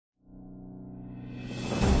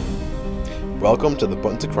Welcome to the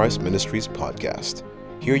Button to Christ Ministries podcast.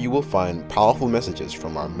 Here you will find powerful messages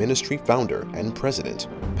from our ministry founder and president,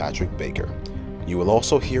 Patrick Baker. You will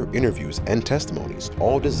also hear interviews and testimonies,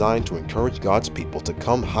 all designed to encourage God's people to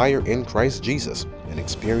come higher in Christ Jesus and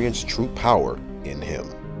experience true power in Him.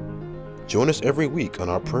 Join us every week on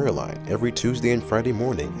our prayer line every Tuesday and Friday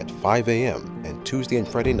morning at 5 a.m. and Tuesday and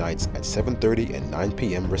Friday nights at 7:30 and 9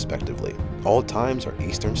 p.m. respectively. All times are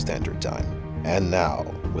Eastern Standard Time. And now,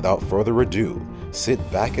 without further ado, sit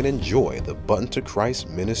back and enjoy the Button to Christ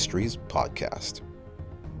Ministries podcast.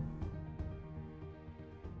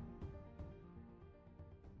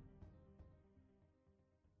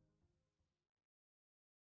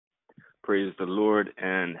 Praise the Lord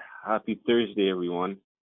and happy Thursday, everyone.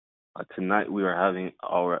 Tonight we are having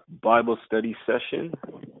our Bible study session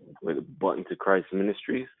with Button to Christ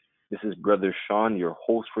Ministries. This is Brother Sean, your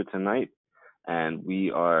host for tonight, and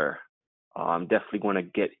we are definitely going to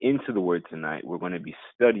get into the Word tonight. We're going to be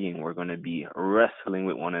studying, we're going to be wrestling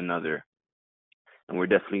with one another, and we're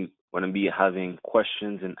definitely going to be having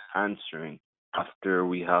questions and answering after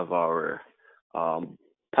we have our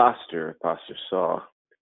Pastor Saw,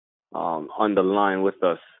 on the line with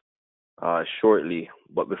us shortly.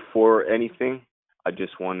 But before anything, I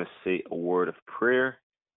just want to say a word of prayer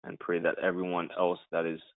and pray that everyone else that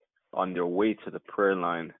is on their way to the prayer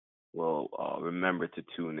line will remember to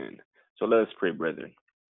tune in. So let us pray, brethren.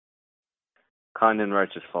 Kind and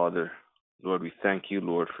righteous Father, Lord, we thank you,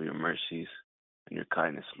 Lord, for your mercies and your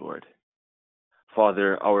kindness, Lord.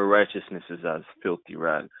 Father, our righteousness is as filthy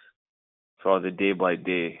rags. Father, day by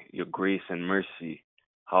day, your grace and mercy,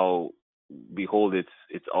 how behold,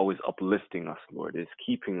 it's always uplifting us, Lord. It's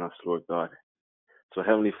keeping us, Lord God. So,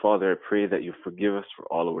 Heavenly Father, I pray that you forgive us for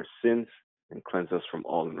all our sins and cleanse us from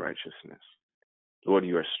all unrighteousness. Lord,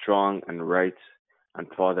 you are strong and right. And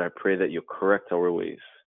Father, I pray that you correct our ways.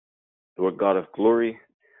 Lord God of glory,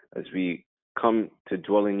 as we come to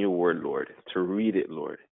dwell in your word, Lord, to read it,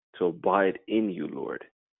 Lord, to abide in you, Lord.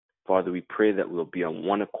 Father, we pray that we'll be on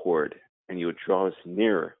one accord and you'll draw us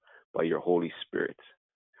nearer by your Holy Spirit.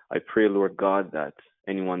 I pray, Lord God, that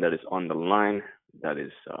anyone that is on the line, that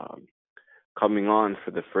is coming on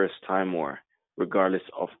for the first time, or regardless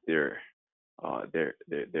of their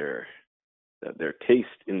taste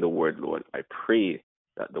in the word, Lord, I pray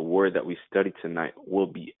that the word that we study tonight will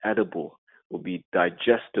be edible, will be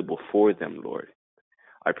digestible for them, Lord.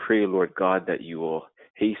 I pray, Lord God, that you will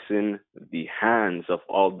hasten the hands of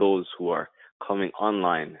all those who are coming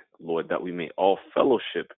online, Lord, that we may all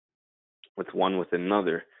fellowship with one with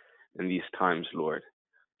another in these times, Lord.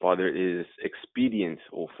 Father, it is expedient,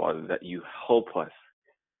 oh Father, that you help us.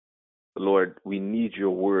 Lord, we need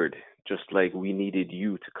your word, just like we needed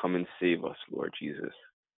you to come and save us, Lord Jesus.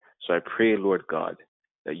 So I pray, Lord God,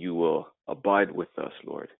 that you will abide with us,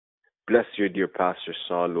 Lord. Bless your dear Pastor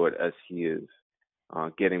Saul, Lord, as he is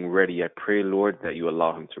getting ready. I pray, Lord, that you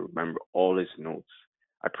allow him to remember all his notes.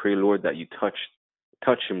 I pray, Lord, that you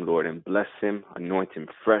touch him, Lord, and bless him, anoint him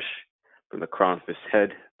fresh from the crown of his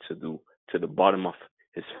head to the bottom of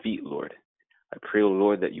his feet, Lord. I pray,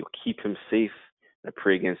 Lord, that you'll keep him safe. I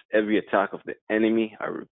pray against every attack of the enemy. I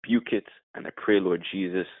rebuke it. And I pray, Lord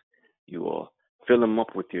Jesus, you will fill him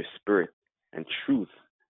up with your spirit and truth.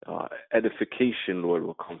 Edification, Lord,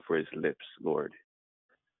 will come for his lips, Lord.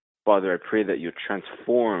 Father, I pray that you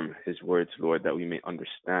transform his words, Lord, that we may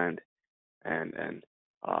understand and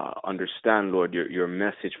understand, Lord, your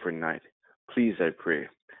message for tonight. Please, I pray,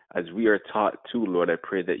 as we are taught too, Lord, I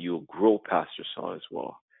pray that you will grow Pastor Saul as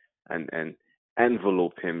well and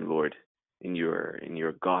envelope him, Lord, in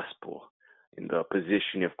your gospel, in the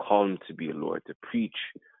position you've called him to be, Lord, to preach,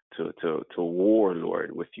 to war,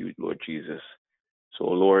 Lord, with you, Lord Jesus. So,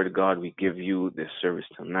 Lord God, we give you this service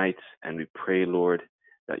tonight, and we pray, Lord,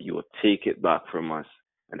 that you will take it back from us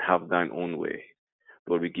and have thine own way.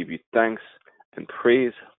 Lord, we give you thanks and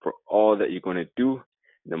praise for all that you're going to do.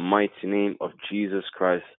 In the mighty name of Jesus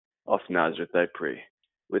Christ of Nazareth, I pray,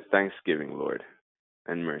 with thanksgiving, Lord,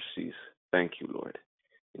 and mercies. Thank you, Lord.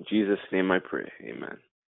 In Jesus' name I pray. Amen.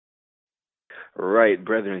 All right,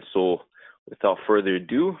 brethren, so without further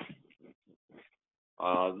ado,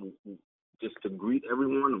 just to greet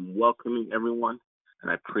everyone and welcoming everyone, and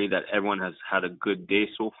I pray that everyone has had a good day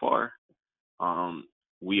so far.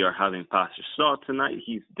 We are having Pastor Saul tonight.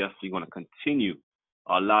 He's definitely going to continue.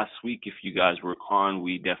 Last week, if you guys were on,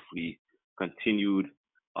 we definitely continued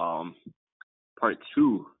part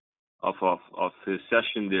 2 of his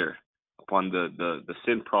session there upon the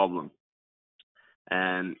sin problem,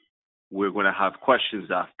 and we're going to have questions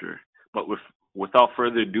after. But without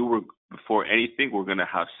further ado, before anything, we're going to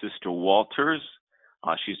have Sister Walters.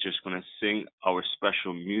 She's just going to sing our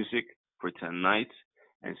special music for tonight.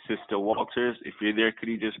 And Sister Walters, if you're there, could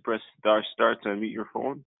you just press star star to unmute your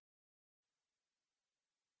phone?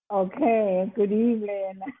 Okay, good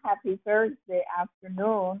evening. Happy Thursday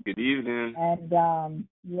afternoon. Good evening. And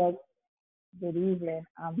yes, good evening.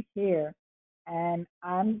 I'm here. And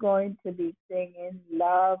I'm going to be singing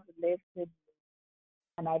Love Lifted Me.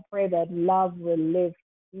 And I pray that love will lift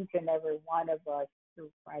each and every one of us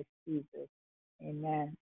through Christ Jesus.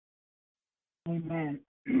 Amen. Amen.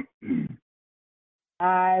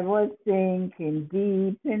 I was sinking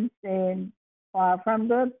deep in sin, far from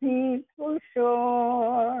the peaceful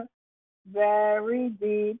shore, very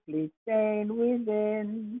deeply stained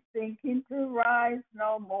within, sinking to rise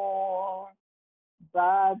no more.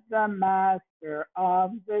 But the master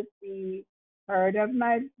of the sea heard of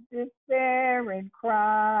my despairing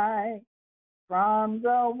cry. From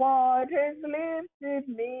the waters lifted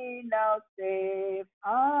me, now safe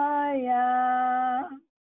I am.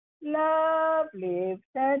 Love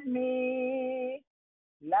lifted me,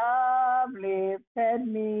 love lifted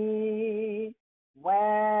me.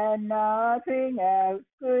 When nothing else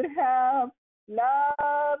could help,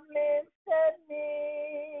 love lifted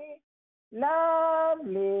me. Love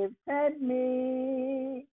lifted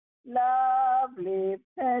me. Love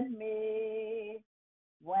lifted me.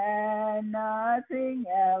 When nothing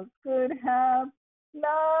else could help,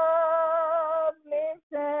 love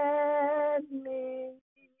lifted me.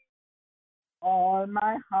 All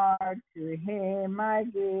my heart to Him I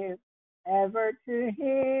give, ever to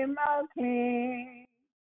Him I'll cling.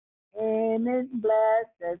 In His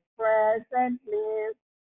blessed presence live,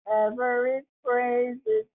 ever His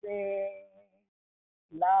praises sing.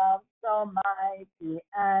 Love so mighty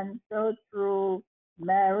and so true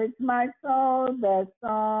merits my soul best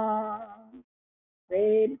song.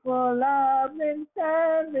 Faithful love and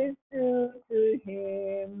service to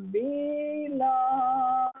Him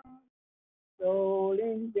belong. Soul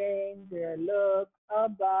in danger, look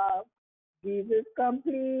above. Jesus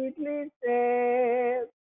completely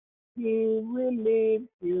saves. He will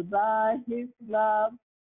lift you by His love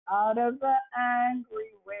out of the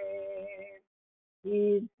angry waves.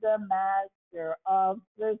 He's the master of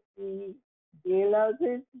the sea. Below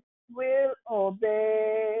His will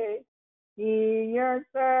obey. He your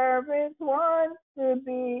servant wants to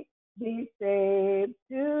be saved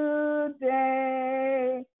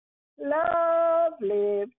today. Love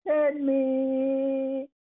lifted me,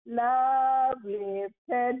 love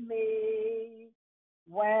lifted me.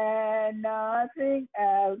 When nothing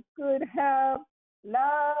else could help,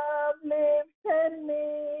 love lifted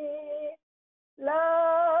me,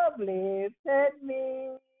 love lifted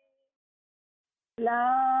me,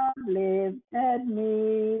 love lifted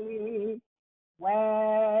me.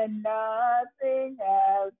 When nothing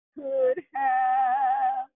else could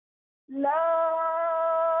help, love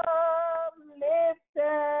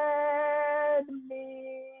lifted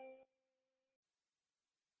me.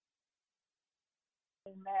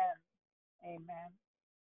 Amen. Amen.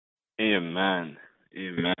 Amen.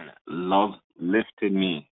 Amen. Love lifted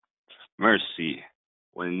me. Mercy,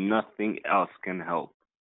 when nothing else could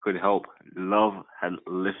help. Love had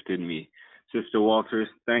lifted me. Sister Walters,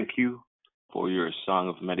 thank you for your song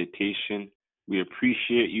of meditation. We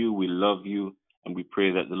appreciate you, we love you, and we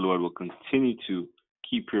pray that the Lord will continue to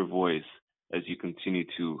keep your voice as you continue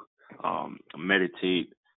to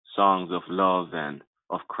meditate songs of love and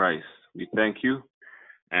of Christ. We thank you.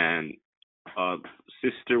 And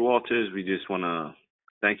Sister Walters, we just want to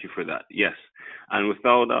thank you for that. Yes. And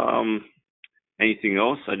without anything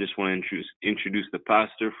else, I just want to introduce the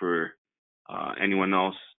pastor for anyone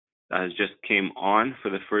else that has just came on for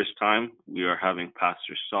the first time. We are having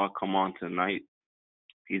Pastor Saul come on tonight.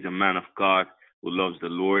 He's a man of God who loves the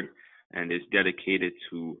Lord and is dedicated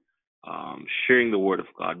to sharing the word of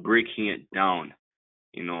God, breaking it down,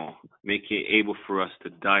 making it able for us to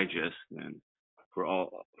digest and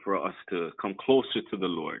for us to come closer to the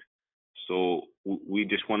Lord. So we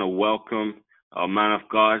just want to welcome a man of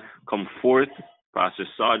God. Come forth. Pastor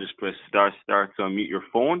Saul, just press star to unmute your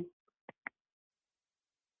phone.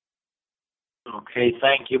 Okay,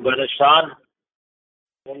 thank you, Brother Sean.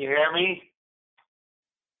 Can you hear me?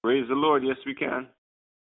 Praise the Lord. Yes, we can.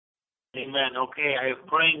 Amen. Okay, I am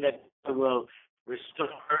praying that God will restore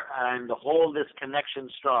and hold this connection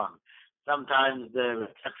strong. Sometimes the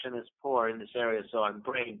reception is poor in this area, so I'm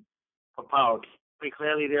praying for power. Pretty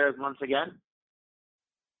clearly there once again.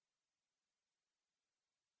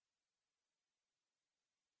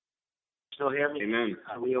 Still hear me? Amen.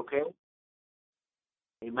 Are we okay?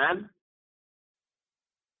 Amen?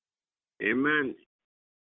 Amen.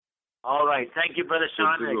 All right. Thank you, Brother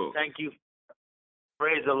Sean. Thank you.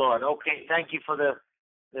 Praise the Lord. Okay, thank you for the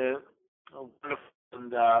wonderful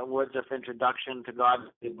and words of introduction to God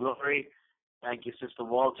be glory. Thank you, Sister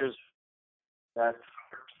Walters, for that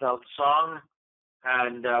heartfelt song.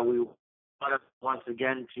 And we want once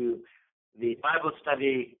again to the Bible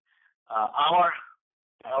study hour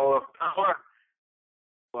of power,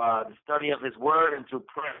 the study of His Word and through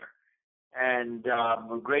prayer. And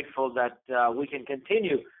we're grateful that we can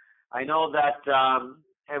continue. I know that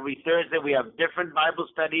every Thursday we have different Bible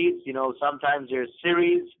studies. You know, sometimes they're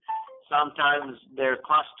series, sometimes they're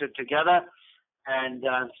clustered together. And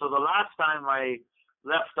so the last time I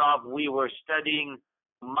left off, we were studying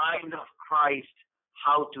the mind of Christ,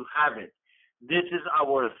 how to have it. This is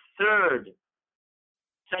our third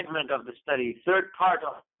segment of the study, third part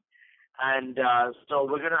of it. And so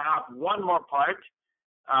we're going to have one more part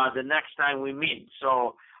the next time we meet.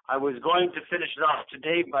 So I was going to finish it off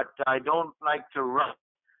today, but I don't like to rush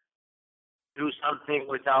through something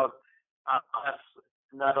without us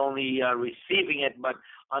not only receiving it, but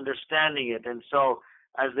understanding it. And so,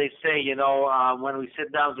 as they say, you know, when we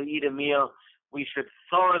sit down to eat a meal, we should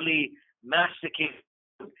thoroughly masticate.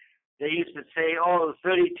 They used to say,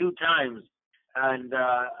 32 times. And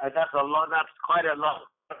that's a lot. That's quite a lot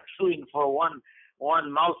of chewing for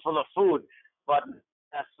one mouthful of food. But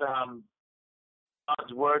that's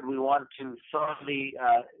God's word. We want to thoroughly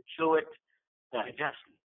chew it, digest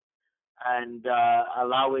it, and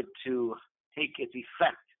allow it to take its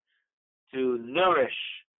effect to nourish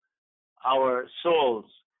our souls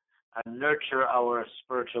and nurture our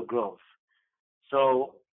spiritual growth.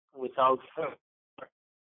 So, without further,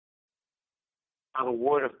 have a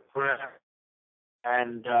word of prayer,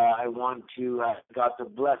 and I want to ask God to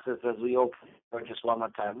bless us as we open for just one more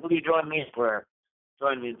time. Will you join me in prayer?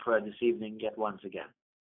 Join me in prayer this evening yet once again.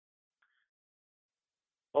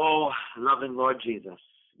 Oh, loving Lord Jesus,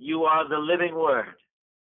 you are the living word,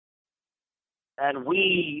 and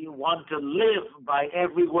we want to live by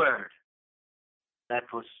every word that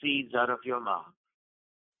proceeds out of your mouth.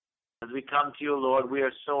 As we come to you, Lord, we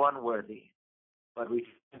are so unworthy, but we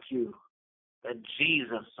thank you that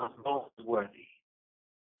Jesus alone is worthy.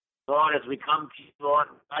 Lord, as we come to you, Lord,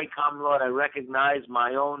 I recognize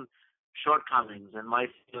my own shortcomings and my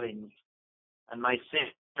feelings and my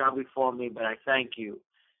sins are before me, but I thank you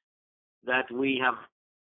that we have.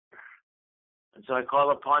 And so I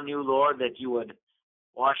call upon you, Lord, that you would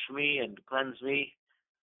wash me and cleanse me.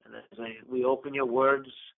 And as we open your words,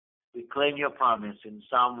 we claim your promise in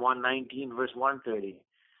Psalm 119, verse 130,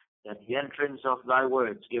 that the entrance of thy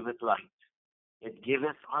words giveth light. It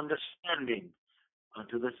giveth understanding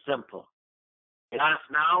unto the simple. I ask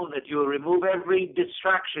now that you will remove every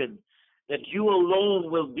distraction, that you alone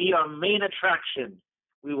will be our main attraction.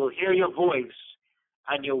 We will hear your voice,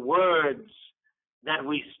 and your words that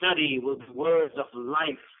we study will be words of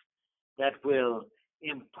life that will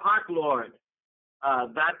impart, Lord,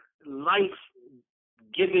 that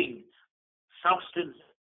life-giving substance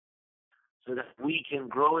so that we can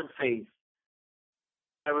grow in faith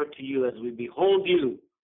ever to you as we behold you.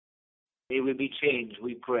 May we be changed,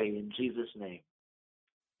 we pray, in Jesus' name.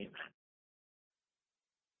 Amen.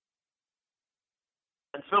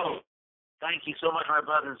 And so, thank you so much, my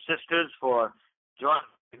brothers and sisters, for joining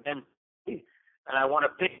again. And I want to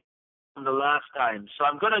pick from the last time. So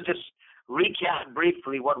I'm going to just recap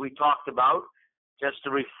briefly what we talked about, just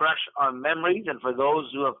to refresh our memories. And for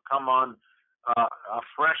those who have come on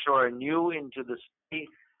fresh or new into the study,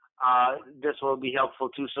 this will be helpful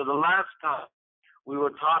too. So the last time we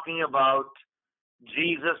were talking about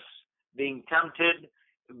Jesus being tempted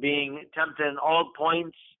in all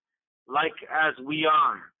points, like as we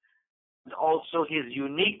are. And also his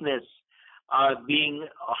uniqueness being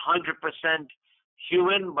 100%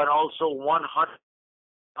 human, but also 100%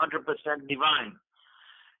 divine.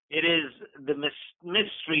 It is the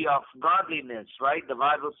mystery of godliness, right? The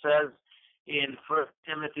Bible says in 1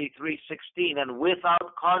 Timothy 3:16, and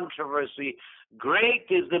without controversy, great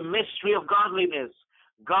is the mystery of godliness.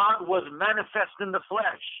 God was manifest in the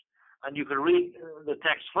flesh. And you can read the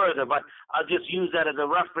text further, but I'll just use that as a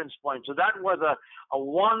reference point. So that was a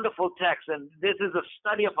wonderful text, and this is a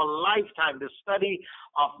study of a lifetime, the study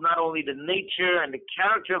of not only the nature and the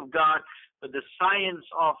character of God, but the science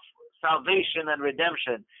of salvation and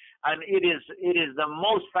redemption. And it is the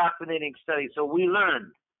most fascinating study. So we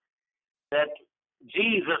learned that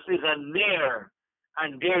Jesus is a near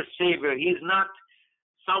and dear Savior. He's not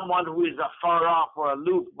someone who is afar off or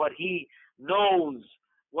aloof, but he knows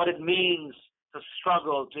what it means to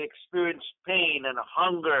struggle, to experience pain and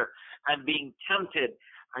hunger and being tempted.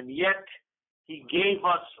 And yet he gave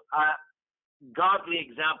us a godly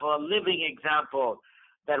example, a living example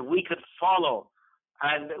that we could follow.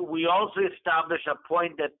 And we also established a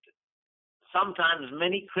point that sometimes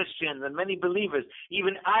many Christians and many believers,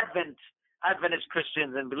 even Adventist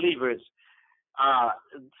Christians and believers,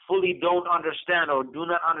 fully don't understand or do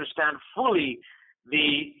not understand fully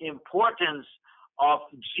the importance of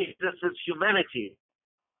Jesus' humanity.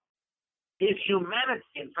 His humanity,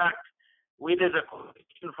 in fact, there's a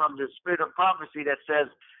quotation from the Spirit of Prophecy that says,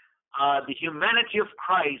 the humanity of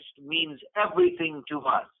Christ means everything to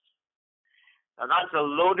us. Now that's a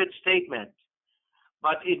loaded statement,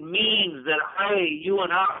 but it means that you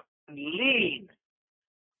and I lean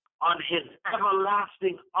on his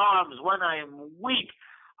everlasting arms when I am weak.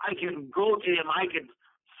 I can go to him. I can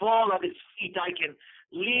fall at his feet. I can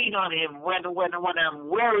lean on him. When I'm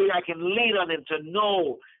weary, I can lean on him to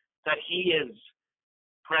know that he is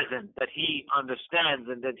present, that he understands,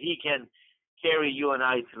 and that he can carry you and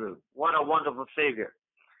I through. What a wonderful Savior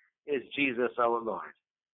is Jesus our Lord.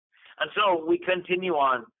 And so we continue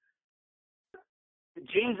on.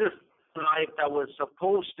 Jesus' life that was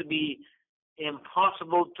supposed to be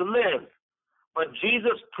impossible to live. But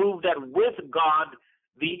Jesus proved that with God,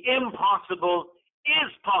 the impossible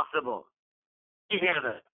is possible. You hear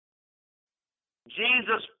that?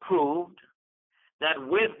 Jesus proved that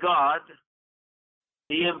with God,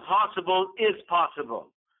 the impossible is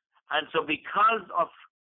possible. And so because of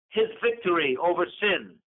his victory over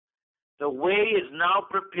sin, the way is now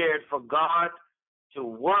prepared for God to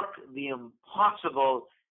work the impossible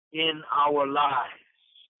in our lives.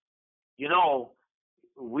 You know,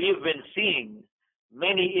 we've been seeing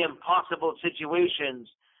many impossible situations,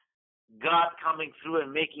 God coming through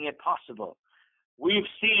and making it possible. We've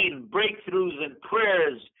seen breakthroughs in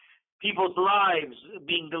prayers, people's lives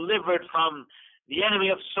being delivered from the enemy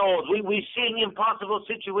of souls. We've seen impossible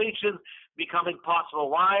situations becoming possible.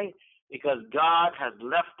 Why? Because God has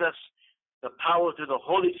left us the power through the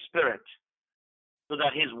Holy Spirit so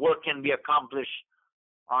that his work can be accomplished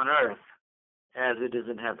on earth as it is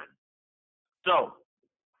in heaven. So,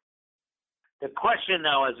 the question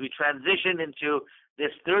now as we transition into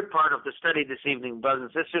this third part of the study this evening,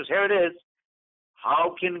 brothers and sisters, here it is.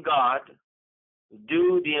 How can God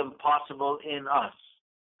do the impossible in us?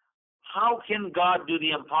 How can God do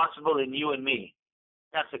the impossible in you and me?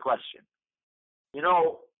 That's the question. You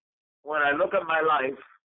know, when I look at my life,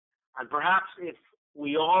 and perhaps if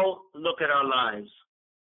we all look at our lives,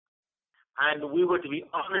 and we were to be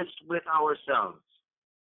honest with ourselves,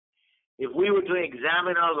 if we were to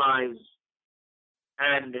examine our lives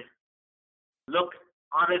and look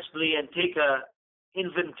honestly and take an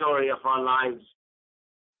inventory of our lives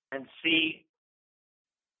and see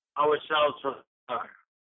ourselves from afar.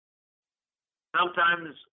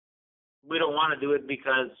 Sometimes we don't want to do it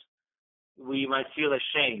because we might feel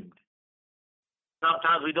ashamed.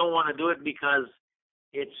 Sometimes we don't want to do it because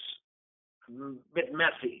it's a bit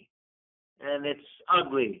messy and it's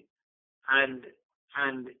ugly and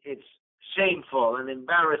it's shameful and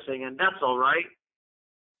embarrassing, and that's all right.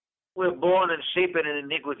 We're born and shapen in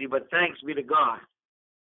iniquity, but thanks be to God,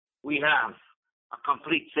 we have a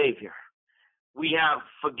complete Savior. We have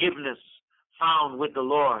forgiveness found with the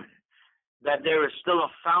Lord, that there is still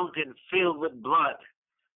a fountain filled with blood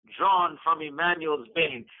drawn from Emmanuel's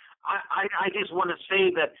vein. I just want to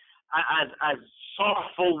say that as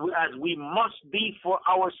sorrowful as we must be for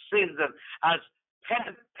our sins, and as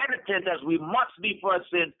penitent as we must be for our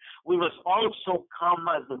sins, we must also come,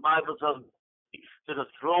 as the Bible says, to the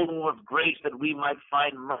throne room of grace that we might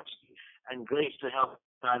find mercy and grace to help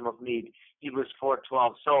in time of need. Hebrews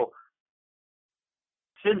 4:12. So,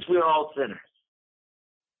 since we're all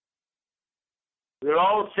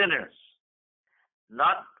sinners,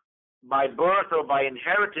 not by birth or by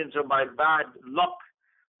inheritance or by bad luck,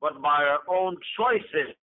 but by our own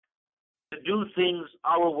choices to do things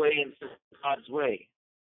our way instead of God's way.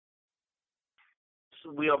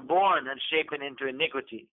 So we are born and shapen into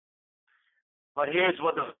iniquity. But here's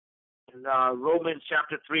what in Romans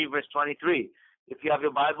chapter 3, verse 23. If you have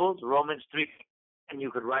your Bibles, Romans 3, and you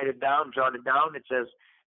could write it down, jot it down. It says,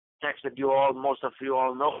 text that most of you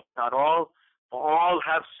all know, not all. For all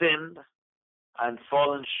have sinned and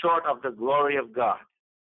fallen short of the glory of God.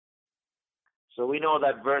 So we know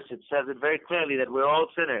that verse, it says it very clearly that we're all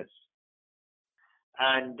sinners.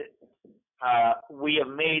 And we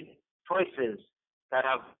have made choices that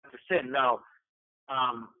have sin. Now,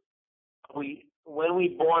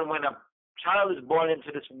 when a child is born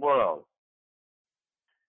into this world,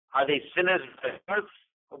 are they sinners by birth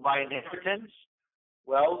or by inheritance?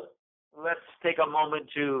 Well, let's take a moment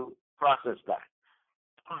to process that.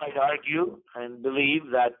 I might argue and believe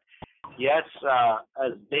that, yes,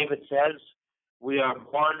 as David says, we are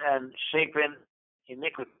born and shapen in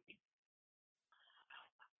iniquity.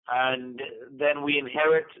 And then we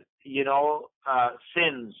inherit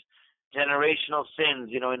sins, generational sins,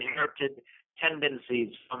 inherited tendencies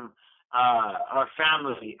from our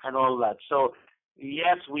family and all that. So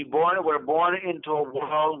yes, we're born into a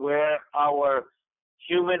world where our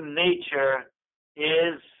human nature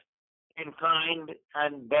is inclined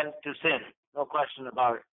and bent to sin. No question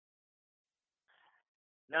about it.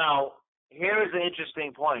 Now, here is an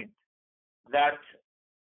interesting point that,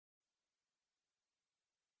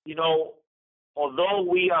 although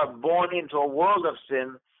we are born into a world of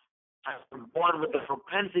sin, and born with the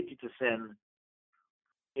propensity to sin,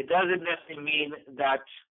 it doesn't necessarily mean that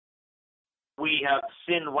we have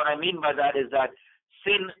sinned. What I mean by that is that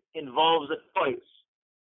sin involves a choice.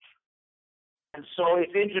 And so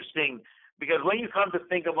it's interesting, because when you come to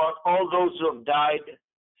think about all those who have died,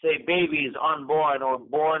 say babies unborn or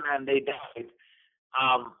born and they died,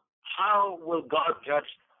 how will God judge?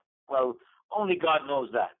 Well, only God knows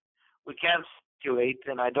that. We can't speculate,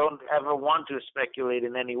 and I don't ever want to speculate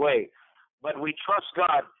in any way. But we trust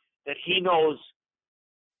God that He knows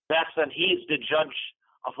best, and He's the judge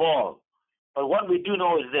of all. But what we do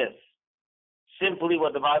know is this, simply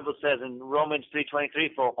what the Bible says in Romans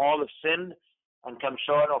 3:23, for all have sinned and come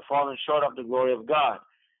short or fallen short of the glory of God.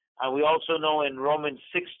 And we also know in Romans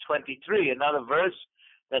 6:23, another verse,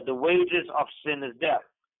 that the wages of sin is death.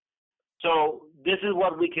 So this is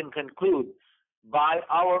what we can conclude. By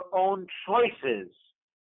our own choices,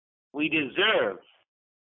 we deserve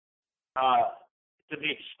to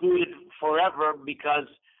be excluded forever because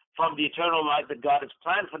from the eternal life that God has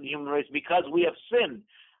planned for the human race, because we have sinned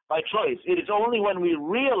by choice. It is only when we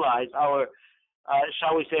realize our,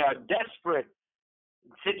 shall we say, our desperate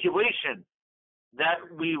situation that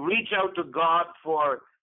we reach out to God for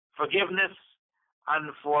forgiveness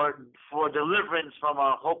and for deliverance from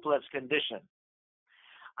our hopeless condition.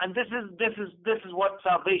 And this is what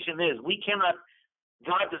salvation is.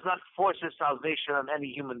 God does not force His salvation on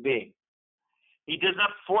any human being. He does not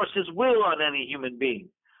force His will on any human being.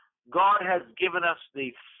 God has given us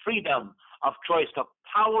the freedom of choice, the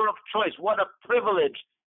power of choice. What a privilege,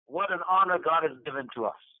 what an honor God has given to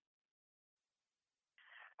us.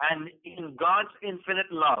 And in God's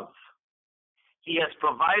infinite love, He has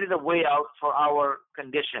provided a way out for our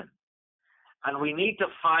condition. And we need to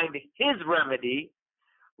find His remedy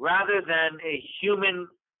rather than a human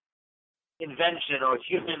invention or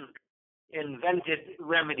human invented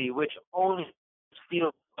remedy, which only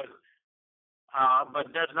feels good,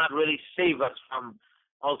 but does not really save us from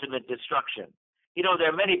ultimate destruction. There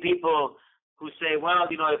are many people who say, well,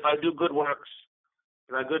 if I do good works,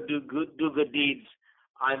 if I do good deeds,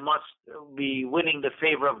 I must be winning the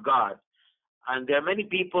favor of God. And there are many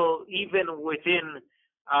people, even within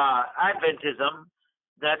Adventism,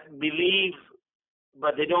 that believe,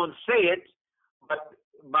 but they don't say it, but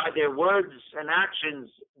by their words and actions,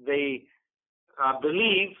 they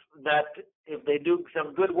believe that if they do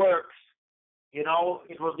some good works, it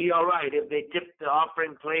will be all right. If they tip the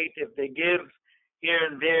offering plate, if they give here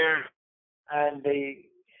and there, and they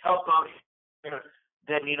help out here,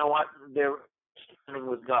 then you know what? They're standing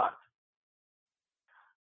with God.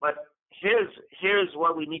 But here's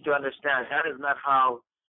what we need to understand. That is not how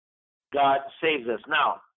God saves us.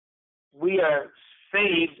 Now, we are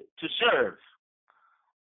saved to serve.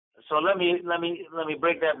 So let me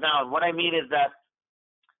break that down. What I mean is that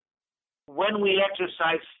when we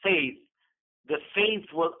exercise faith, the faith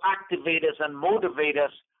will activate us and motivate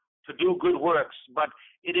us to do good works. But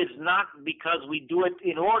it is not because we do it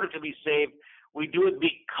in order to be saved. We do it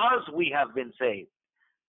because we have been saved.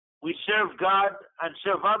 We serve God and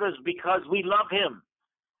serve others because we love Him.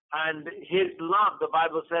 And His love, the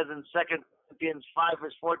Bible says in 2 Corinthians 5,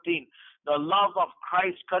 verse 14, the love of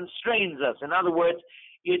Christ constrains us. In other words,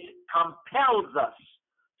 it compels us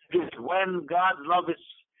to do it. When God's love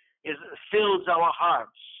fills our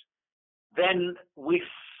hearts, then we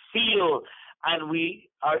feel and we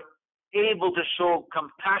are able to show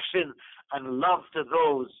compassion and love to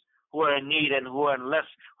those who are in need and who are less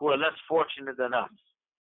fortunate than us.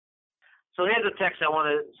 So here's a text I want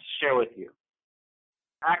to share with you.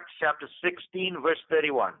 Acts chapter 16, verse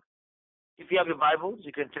 31. If you have your Bibles,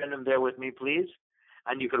 you can turn them there with me, please.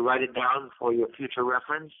 And you can write it down for your future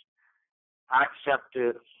reference. Acts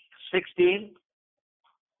chapter 16,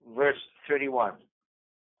 verse 31.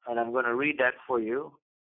 And I'm going to read that for you.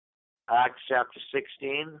 Acts chapter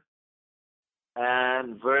 16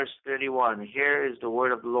 and verse 31. Here is the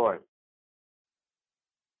word of the Lord.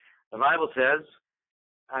 The Bible says,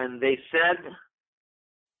 and they said,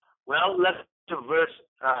 well, let's to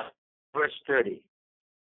verse 30.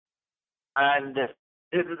 And this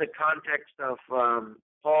is the context of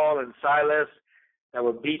Paul and Silas that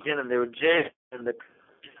were beaten and they were jailed, and the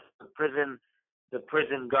the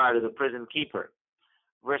prison guard or the prison keeper.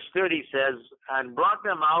 Verse 30 says, and brought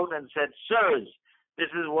them out and said, sirs, this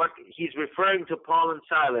is what he's referring to Paul and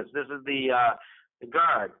Silas. This is the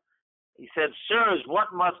guard. He said, sirs,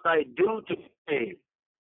 what must I do to be saved?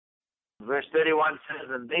 Verse 31 says,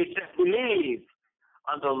 and they said, believe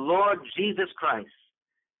on the Lord Jesus Christ,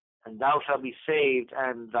 and thou shalt be saved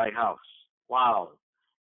and thy house. Wow.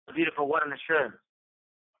 Beautiful. What an assurance.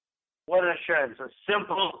 What an assurance. A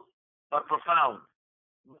simple but profound.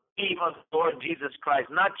 Believe on the Lord Jesus Christ.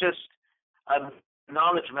 Not just an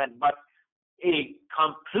acknowledgement, but a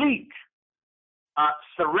complete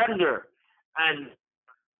surrender and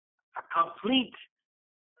a complete,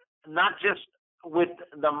 not just with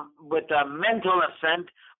a mental assent,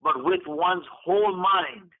 but with one's whole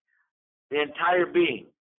mind, the entire being.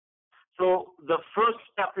 So the first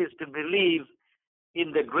step is to believe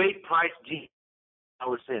in the great price Jesus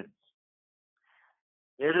our sins.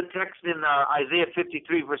 There's a text in Isaiah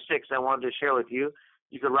 53 verse 6 I wanted to share with you.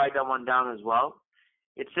 You could write that one down as well.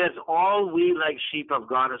 It says, all we like sheep have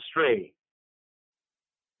gone astray.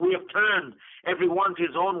 We have turned every one to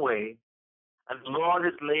his own way, and the Lord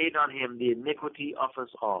has laid on him the iniquity of us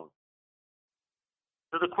all.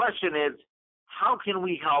 So the question is, how can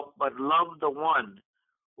we help but love the one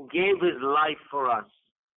who gave his life for us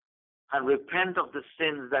and repent of the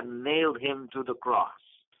sins that nailed him to the cross?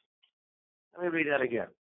 Let me read that again.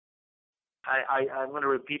 I'm going to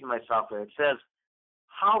repeat myself here. It says,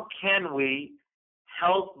 how can we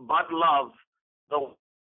help but love the one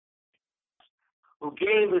who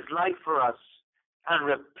gave his life for us and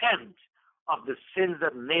repent of the sins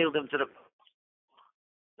that nailed him to the cross?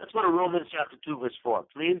 Let's go to Romans chapter 2, verse 4,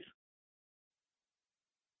 please.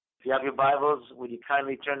 If you have your Bibles, would you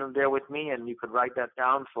kindly turn them there with me, and you could write that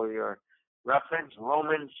down for your reference.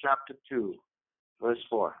 Romans chapter 2, verse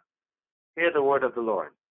 4. Hear the word of the Lord.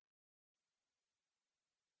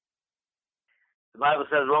 The Bible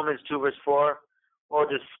says, Romans 2, verse 4, or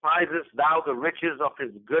despisest thou the riches of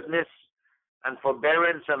his goodness and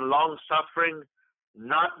forbearance and long-suffering,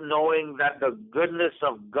 not knowing that the goodness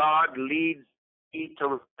of God leads thee to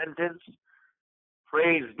repentance?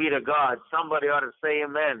 Praise be to God. Somebody ought to say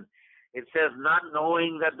amen. It says, not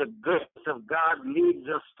knowing that the goodness of God leads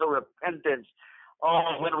us to repentance.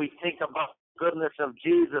 Oh, when we think about the goodness of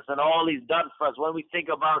Jesus and all he's done for us, when we think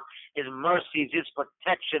about his mercies, his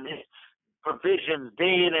protection, his provisions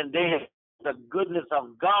day in and day out, the goodness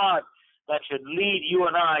of God that should lead you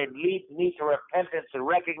and I, lead me to repentance and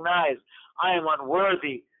recognize I am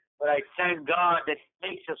unworthy, but I thank God that he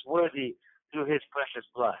makes us worthy through his precious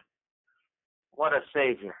blood. What a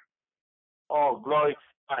Savior. Oh, glory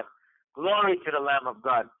to God. Glory to the Lamb of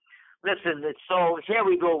God. Listen, so here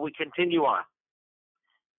we go. We continue on.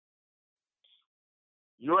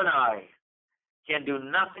 You and I can do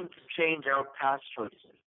nothing to change our past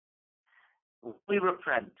choices. When we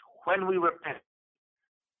repent,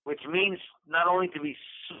 which means not only to be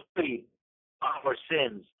sorry of our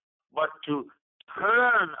sins, but to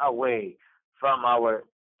turn away from our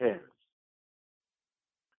sins,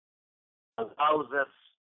 allows us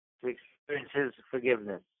to experience his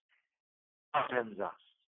forgiveness, pardons us.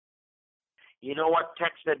 You know what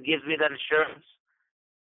text that gives me that assurance?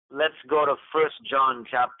 Let's go to 1 John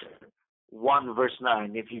chapter 1, verse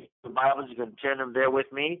 9. If you have the Bibles, you can turn them there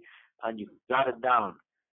with me, and you got it down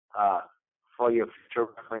for your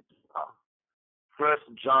future reference. 1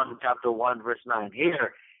 John chapter 1, verse 9.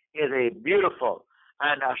 Here is a beautiful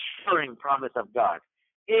and assuring promise of God.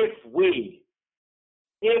 If we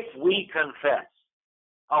confess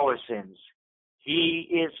our sins, he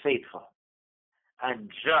is faithful and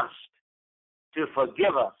just to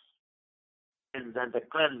forgive us and to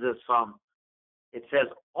cleanse us from, it says,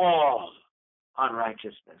 all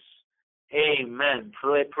unrighteousness. Amen.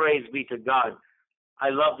 Praise be to God. I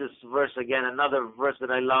love this verse again. Another verse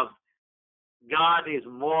that I love. God is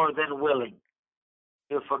more than willing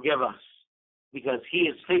to forgive us because he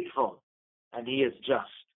is faithful and he is just.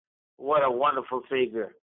 What a wonderful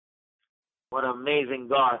Savior. What an amazing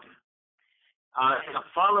God. In the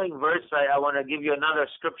following verse, I want to give you another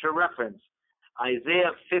scripture reference.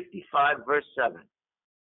 Isaiah 55, verse 7.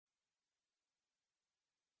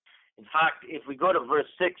 In fact, if we go to verse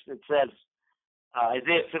 6, it says,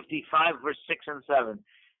 Isaiah 55, verse 6 and 7,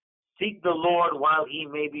 seek the Lord while he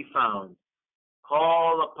may be found.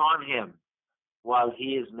 Call upon him while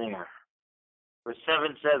he is near. Verse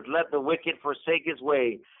 7 says, let the wicked forsake his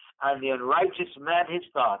way, and the unrighteous man his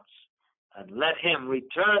thoughts, and let him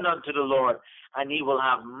return unto the Lord, and he will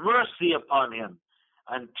have mercy upon him,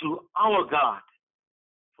 and to our God,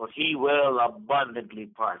 for he will abundantly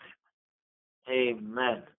pardon.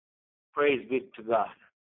 Amen. Praise be to God.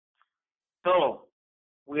 So,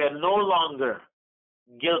 we are no longer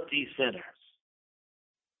guilty sinners.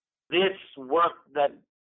 This work that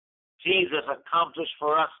Jesus accomplished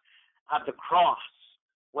for us at the cross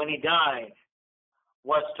when he died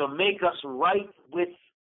was to make us right with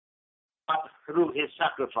God through his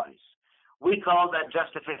sacrifice. We call that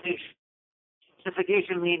justification.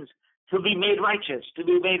 Justification means to be made righteous, to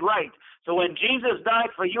be made right. So when Jesus died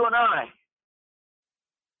for you and I,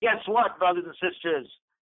 guess what, brothers and sisters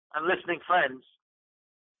and listening friends?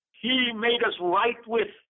 He made us right with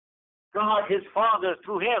God, his Father,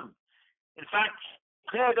 through him. In fact,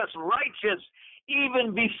 he declared us righteous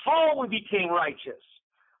even before we became righteous.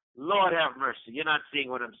 Lord have mercy. You're not seeing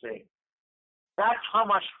what I'm saying. That's how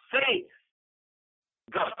much faith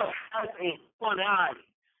God has in one eye,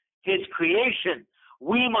 his creation.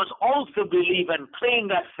 We must also believe and claim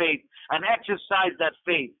that faith and exercise that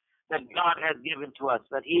faith that God has given to us,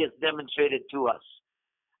 that he has demonstrated to us,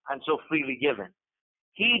 and so freely given.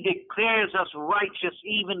 He declares us righteous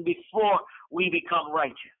even before we become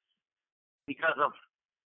righteous because of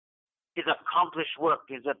his accomplished work,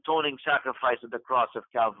 his atoning sacrifice at the cross of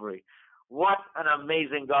Calvary. What an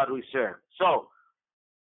amazing God we serve. So,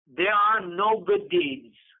 there are no good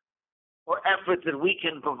deeds or efforts that we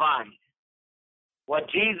can provide. What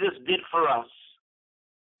Jesus did for us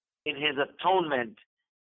in his atonement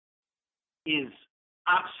is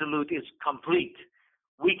absolute, is complete.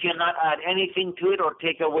 We cannot add anything to it or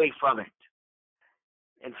take away from it.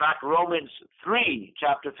 In fact, Romans 3,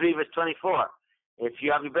 chapter 3, verse 24. If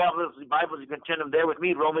you have your Bibles, you can turn them there with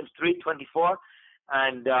me, Romans 3:24,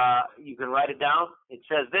 and you can write it down. It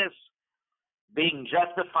says this: being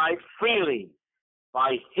justified freely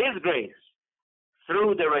by his grace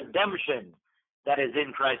through the redemption that is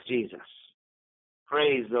in Christ Jesus.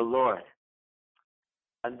 Praise the Lord.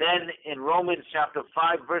 And then in Romans chapter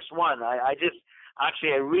 5, verse 1, I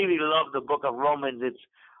really love the book of Romans.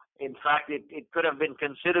 In fact, it could have been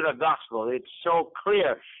considered a gospel. It's so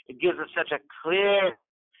clear. It gives us such a clear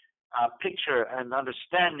picture and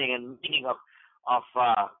understanding and meaning of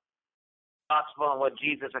gospel and what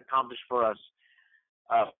Jesus accomplished for us,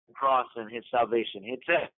 cross and his salvation. It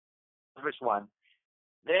says, verse 1,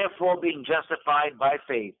 therefore being justified by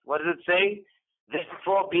faith. What does it say?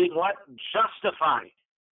 Therefore being what? Justified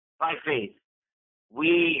by faith.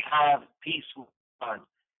 We have peace with God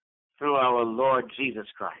through our Lord Jesus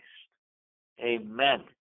Christ. Amen.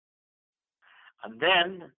 And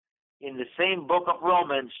then, in the same book of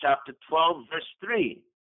Romans, chapter 12, verse 3,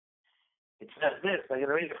 it says this. I'm going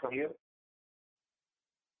to read it for you.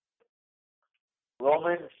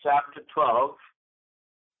 Romans chapter 12,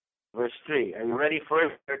 verse 3. Are you ready for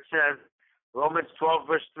it? It says, Romans 12,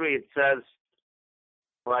 verse 3, it says,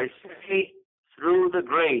 for I say, through the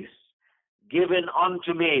grace given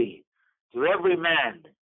unto me, to every man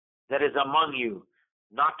that is among you,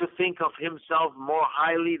 not to think of himself more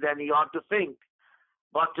highly than he ought to think,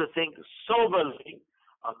 but to think soberly,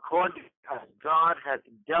 according as God hath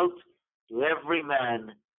dealt to every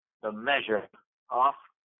man the measure of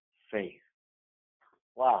faith.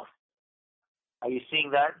 Wow. Are you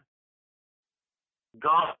seeing that?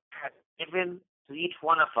 God has given to each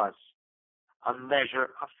one of us a measure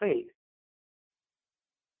of faith.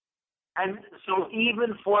 And so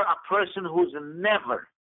even for a person who's never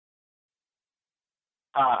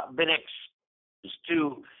been exposed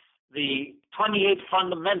to the 28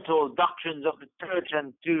 fundamental doctrines of the church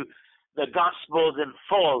and to the Gospels in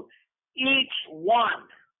full, each one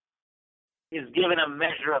is given a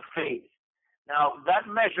measure of faith. Now,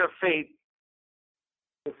 that measure of faith,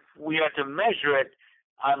 if we are to measure it,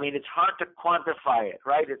 I mean, it's hard to quantify it,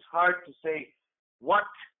 right? It's hard to say what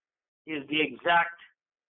is the exact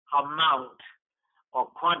amount or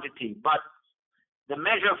quantity, but the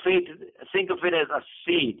measure of faith, think of it as a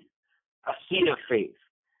seed of faith.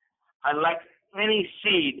 And like any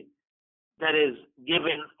seed that is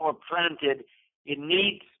given or planted, it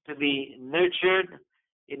needs to be nurtured,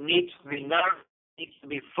 it needs to be nourished, it needs to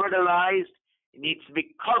be fertilized, it needs to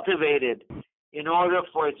be cultivated in order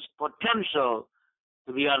for its potential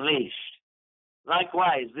to be unleashed.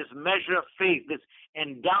 Likewise, this measure of faith, this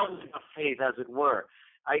endowment of faith, as it were,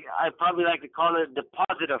 I probably like to call it a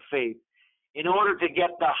deposit of faith. In order to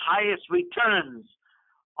get the highest returns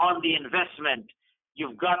on the investment,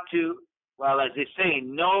 you've got to, well, as they say,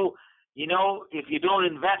 if you don't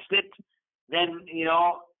invest it, then,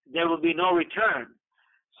 there will be no return.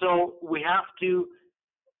 So we have to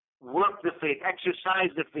work the faith,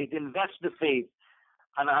 exercise the faith, invest the faith.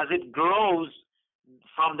 And as it grows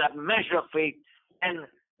from that measure of faith, then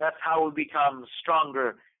that's how we become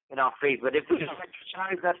stronger in our faith. But if we don't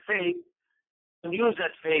exercise that faith and use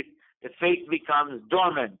that faith, the faith becomes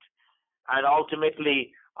dormant. And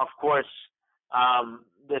ultimately, of course,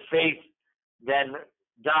 the faith then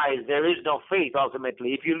dies. There is no faith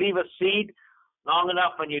ultimately. If you leave a seed long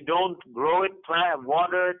enough and you don't grow it, plant,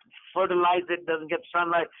 water it, fertilize it, doesn't get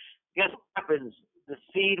sunlight, guess what happens? The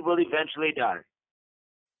seed will eventually die.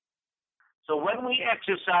 So when we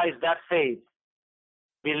exercise that faith,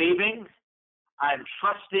 believing and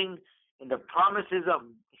trusting in the promises of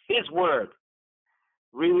His Word,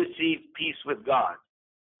 we receive peace with God.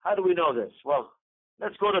 How do we know this? Well,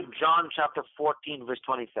 let's go to John chapter 14, verse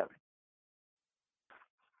 27.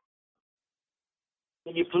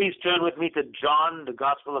 Can you please turn with me to John, the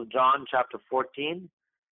Gospel of John, chapter 14,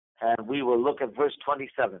 and we will look at verse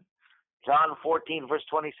 27. John 14, verse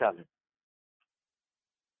 27.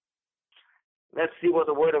 Let's see what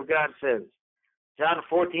the Word of God says. John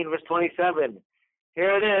 14, verse 27.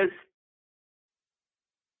 Here it is.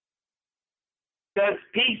 It says,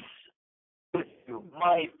 peace with you,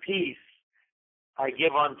 my peace I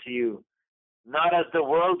give unto you. Not as the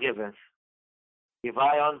world giveth, give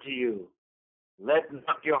I unto you. Let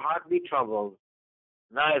not your heart be troubled,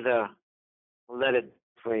 neither let it be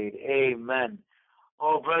afraid. Amen.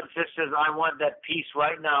 Oh, brothers and sisters, I want that peace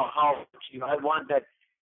right now. How about you? I want that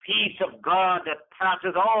peace of God that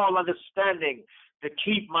passes all understanding to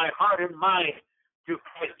keep my heart and mind through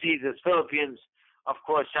Christ Jesus. Philippians, of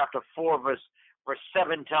course, chapter 4, verse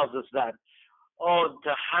 7 tells us that. Oh, to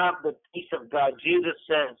have the peace of God. Jesus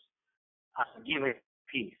says, I give it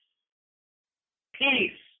peace.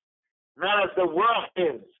 Peace, not as the world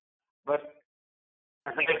is, but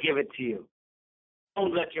as I give it to you.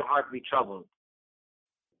 Don't let your heart be troubled.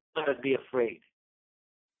 Don't let it be afraid.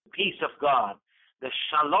 The peace of God, the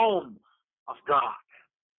shalom of God.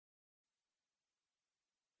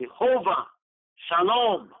 Jehovah,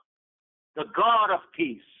 shalom, the God of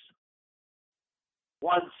peace,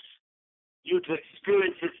 wants you to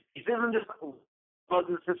experience His peace. Isn't this,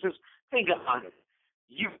 brothers and sisters, think about it.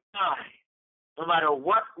 You and I, no matter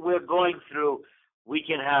what we're going through, we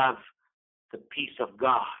can have the peace of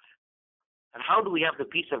God. And how do we have the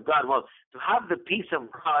peace of God? Well, to have the peace of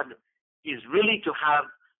God is really to have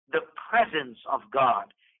the presence of God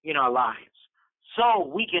in our lives. So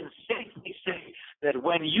we can safely say that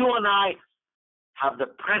when you and I have the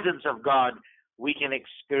presence of God, we can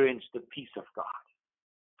experience the peace of God.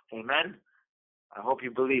 Amen? I hope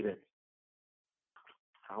you believe it.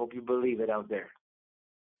 I hope you believe it out there.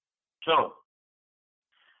 So,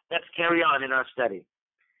 let's carry on in our study.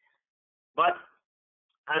 But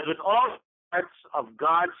as with all parts of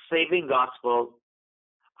God's saving gospel,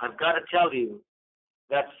 I've got to tell you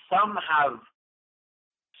that some have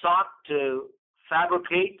sought to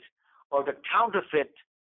fabricate or to counterfeit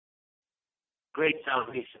great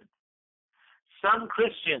salvation. Some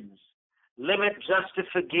Christians limit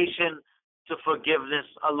justification to forgiveness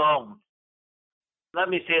alone. Let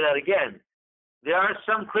me say that again. There are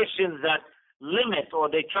some Christians that limit, or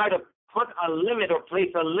they try to put a limit or place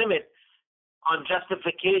a limit on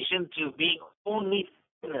justification to being only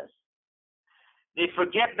forgiveness. They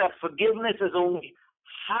forget that forgiveness is only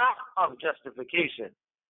half of justification.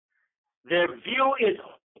 Their view is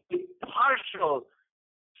a partial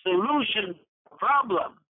solution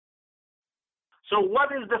problem. So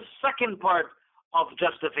what is the second part of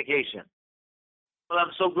justification? Well,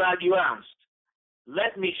 I'm so glad you asked.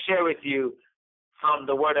 Let me share with you from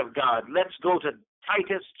the Word of God. Let's go to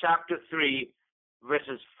Titus chapter 3,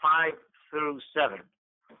 verses 5 through 7.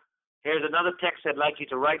 Here's another text I'd like you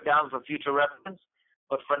to write down for future reference.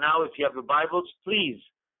 But for now, if you have your Bibles, please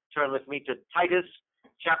turn with me to Titus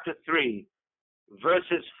chapter 3,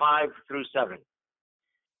 verses 5 through 7.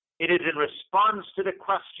 It is in response to the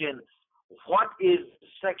question, what is the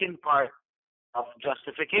second part of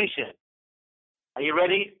justification? Are you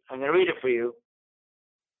ready? I'm going to read it for you.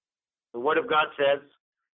 The Word of God says,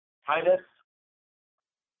 Titus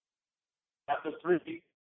chapter 3,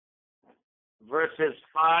 verses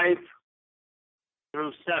 5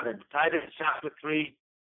 through 7. Titus chapter 3,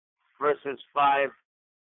 verses 5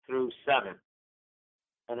 through 7.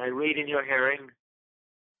 And I read in your hearing,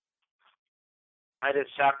 Titus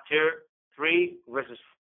chapter 3, verses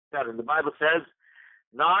 7. The Bible says,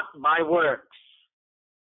 not by works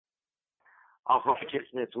of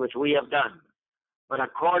righteousness which we have done, but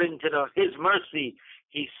according to His mercy,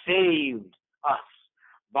 He saved us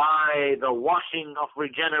by the washing of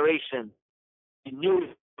regeneration,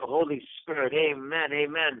 renewed the Holy Spirit. Amen,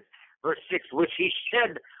 amen. Verse 6, which He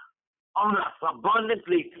shed on us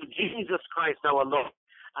abundantly through Jesus Christ our Lord.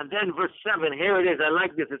 And then verse 7, here it is. I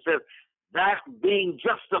like this. It says, that being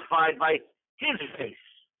justified by His grace,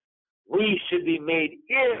 we should be made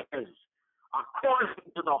heirs according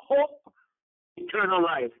to the hope eternal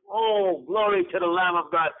life. Oh, glory to the Lamb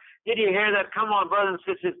of God. Did you hear that? Come on, brothers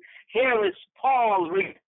and sisters. Here is Paul.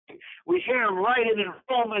 We hear him writing in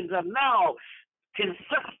Romans, and now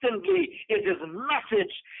consistently is his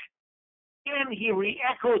message. And he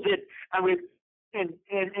re-echoes it and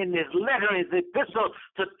in his letter, his epistle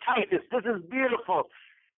to Titus. This is beautiful.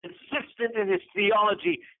 Consistent in his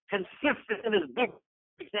theology, consistent in his big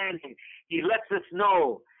understanding. He lets us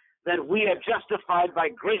know that we are justified by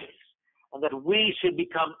grace and that we should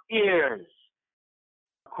become heirs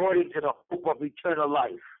according to the hope of eternal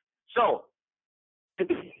life. So, to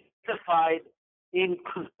be justified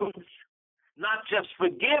includes not just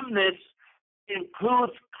forgiveness,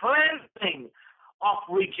 includes cleansing of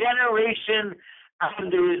regeneration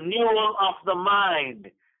and the renewal of the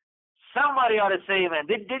mind. Somebody ought to say amen.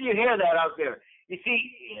 Did you hear that out there? You see,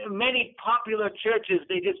 many popular churches,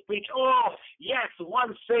 they just preach, oh, yes,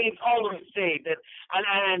 once saved, always saved,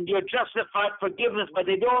 and you're justified forgiveness, but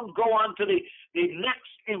they don't go on to the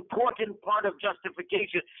next important part of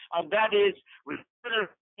justification, and that is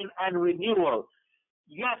regeneration and renewal.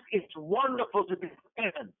 Yes, it's wonderful to be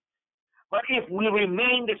forgiven, but if we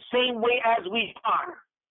remain the same way as we are,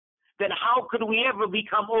 then how could we ever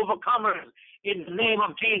become overcomers in the name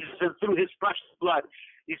of Jesus and through his precious blood?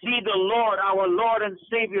 You see, the Lord, our Lord and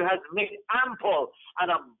Savior, has made ample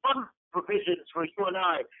and abundant provisions for you and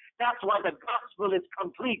I. That's why the gospel is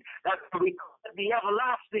complete. That's why we call it the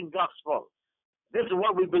everlasting gospel. This is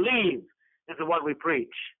what we believe. This is what we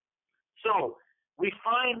preach. So, we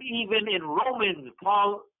find even in Romans,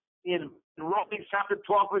 Paul, in Romans chapter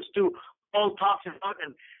 12, verse 2, Paul talks about,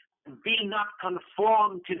 and be not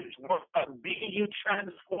conformed to this world, but be you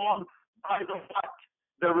transformed by the what?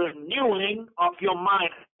 The renewing of your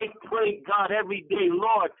mind. I pray God every day,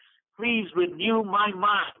 Lord, please renew my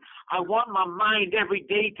mind. I want my mind every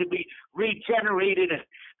day to be regenerated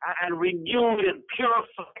and renewed and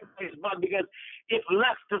purified, because if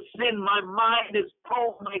left to sin, my mind is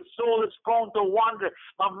prone, my soul is prone to wander,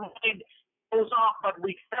 my mind goes off. But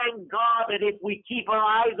we thank God that if we keep our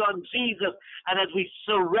eyes on Jesus and as we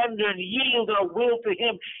surrender and yield our will to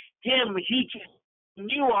him, he can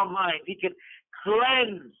renew our mind. He can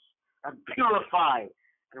cleanse and purify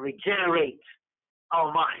and regenerate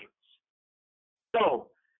our minds. So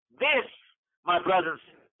this, my brothers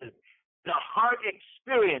and sisters, the heart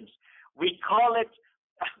experience. We call it,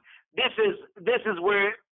 this is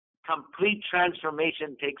where complete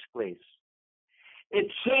transformation takes place. It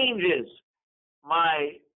changes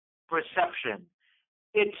my perception.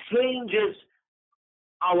 It changes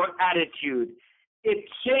our attitude. It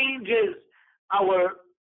changes our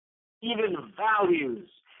even values.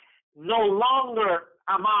 No longer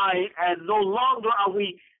am I, and no longer are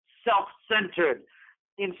we self-centered.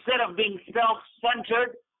 Instead of being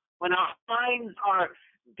self-centered, when our minds are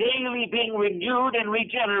daily being renewed and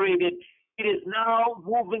regenerated, it is now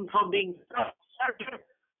moving from being self-centered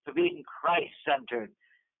to being Christ-centered.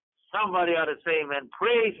 Somebody ought to say amen.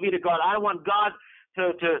 Praise be to God. I want God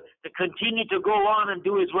to continue to go on and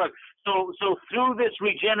do his work. So through this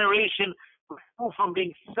regeneration, we move from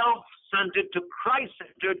being self-centered to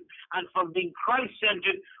Christ-centered, and from being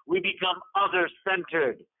Christ-centered, we become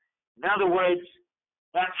other-centered. In other words,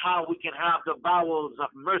 that's how we can have the bowels of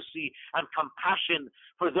mercy and compassion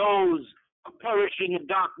for those perishing in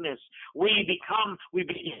darkness. We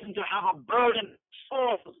begin to have a burden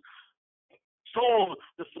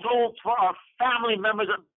the souls for our family members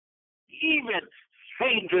and even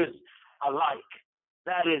strangers alike.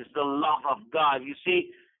 That is the love of God. You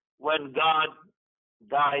see, when God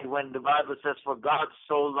died, when the Bible says, for God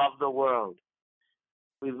so loved the world,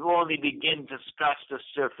 we only begin to scratch the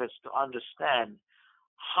surface to understand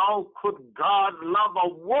how could God love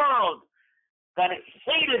a world that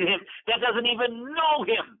hated him, that doesn't even know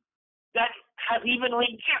him, that has even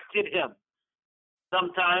rejected him.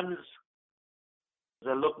 Sometimes, as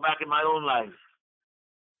I look back in my own life,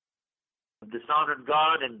 I've dishonored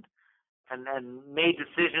God and made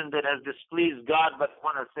decisions that has displeased God, but I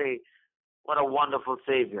want to say, what a wonderful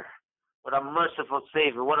Savior. What a merciful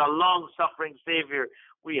Savior. What a long-suffering Savior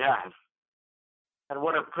we have. And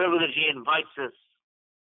what a privilege he invites us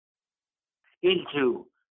into,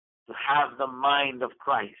 to have the mind of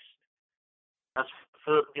Christ. That's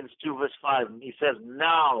Philippians 2 verse 5. He says,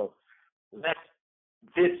 now let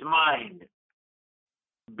this mind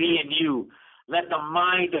be in you. Let the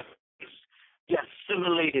mind of Christ be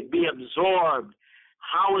assimilated, be absorbed.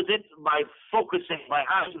 How is it? By focusing, by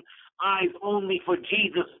having eyes only for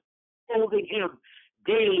Jesus, holding him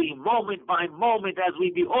daily, moment by moment. As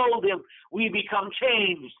we behold him, we become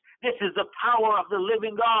changed. This is the power of the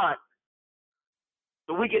living God.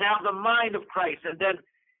 So we can have the mind of Christ, and then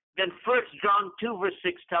Then 1 John 2 verse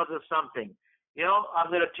 6 tells us something. You know, I'm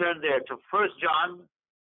going to turn there to 1 John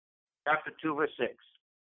chapter 2 verse 6.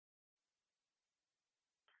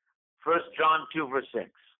 1 John 2 verse 6.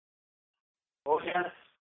 Oh yes,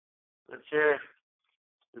 let's hear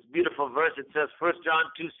this beautiful verse. It says, 1 John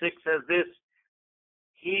 2 6 says this,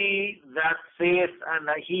 he that saith and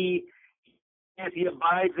that he, if he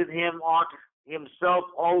abides in him, ought himself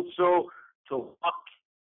also to walk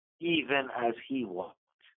even as he walked.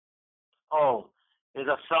 Oh, there's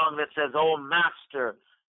a song that says, oh Master,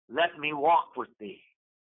 let me walk with thee.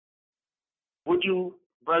 Would you,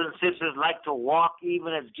 brothers and sisters, like to walk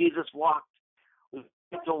even as Jesus walked? Would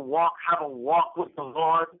you like to walk, have a walk with the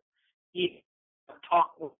Lord, even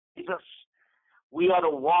talk with Jesus? We ought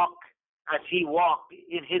to walk as he walked,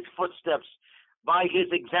 in his footsteps, by his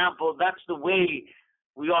example. That's the way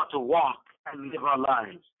we ought to walk and live our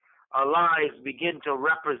lives. Our lives begin to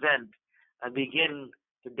represent and begin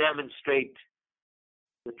to demonstrate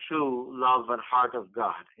the true love and heart of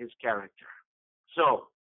God, his character. So,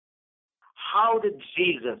 how did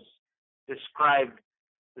Jesus describe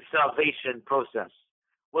the salvation process?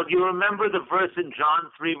 Well, do you remember the verse in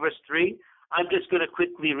John 3 verse 3? I'm just going to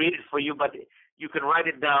quickly read it for you, but you can write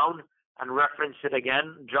it down and reference it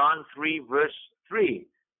again. John 3 verse 3.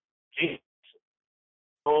 Jesus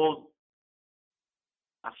told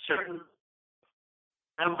a certain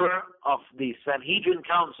member of the Sanhedrin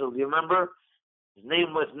Council, do you remember? His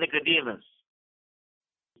name was Nicodemus.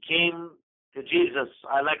 He came to Jesus.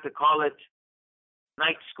 I like to call it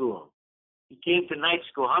night school. He came to night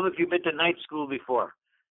school. How many of you been to night school before?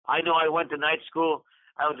 I know I went to night school.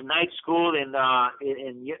 I went to night school in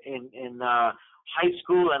high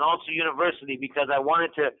school and also university because I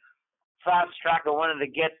wanted to fast track. I wanted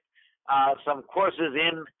to get some courses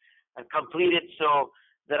in and complete it so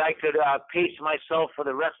that I could pace myself for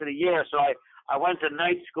the rest of the year. So I went to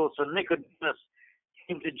night school. So Nicodemus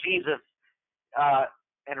came to Jesus,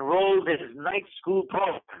 enrolled in his night school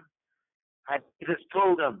program. And Jesus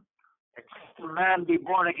told him, except a man be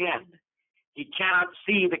born again, he cannot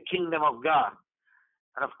see the kingdom of God.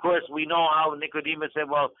 And of course, we know how Nicodemus said,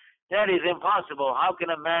 well, that is impossible. How can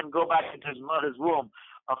a man go back into his mother's womb?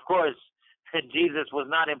 Of course, Jesus was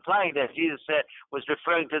not implying that. Jesus was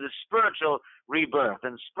referring to the spiritual rebirth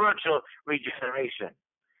and spiritual regeneration.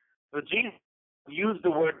 So Jesus used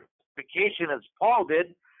the word justification as Paul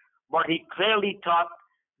did, but he clearly taught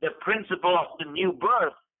the principle of the new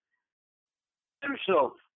birth.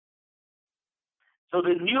 So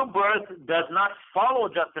the new birth does not follow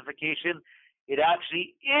justification. It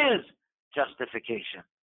actually is justification.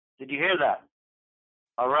 Did you hear that?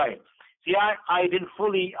 All right. See, I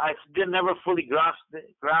never fully grasped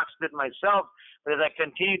it myself, but as I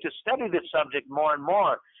continued to study this subject more and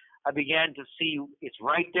more, I began to see it's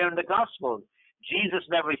right there in the gospel. Jesus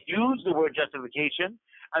never used the word justification.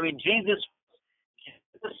 I mean, Jesus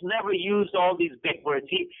never used all these big words.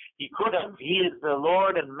 He could have. He is the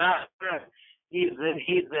Lord and Master. He's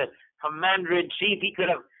the Commander-in-Chief. He could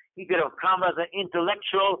have come as an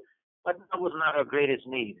intellectual, but that was not our greatest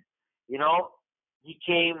need. You know, he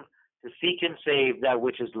came to seek and save that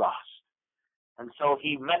which is lost. And so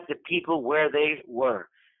he met the people where they were.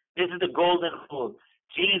 This is the golden rule.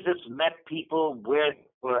 Jesus met people where they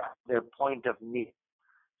were at their point of need.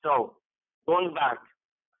 So, going back,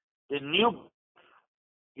 the new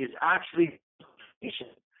is actually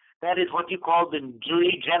that is what you call the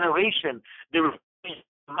regeneration, the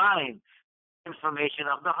mind, information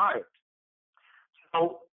of the heart.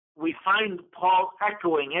 So we find Paul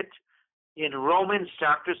echoing it in Romans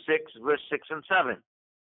chapter 6, verse 6 and 7.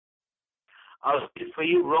 I'll read for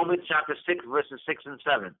you Romans chapter 6, verses 6 and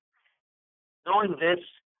 7. Knowing this,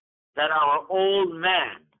 that our old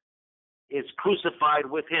man is crucified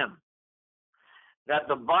with him, that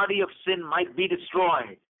the body of sin might be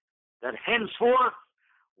destroyed, that henceforth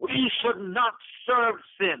we should not serve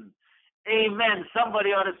sin. Amen. Somebody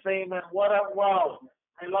ought to say amen. Wow.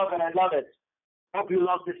 I love it. Hope you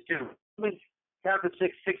love this too. Romans chapter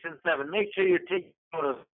 6, 6 and 7. Make sure you're taking note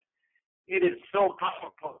of it. It is so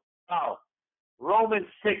powerful. Wow. Romans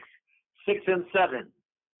 6, 6 and 7.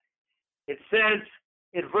 It says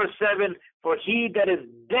in verse 7, for he that is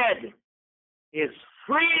dead is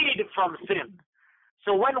freed from sin.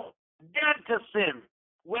 So when we're dead to sin,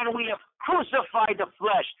 when we have crucified the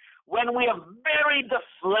flesh, when we have buried the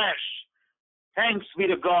flesh, thanks be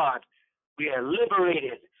to God, we are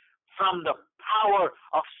liberated from the power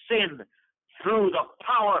of sin through the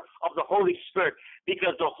power of the Holy Spirit,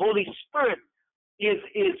 because the Holy Spirit is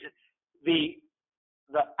the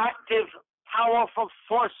active, powerful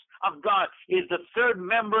force of God, is the third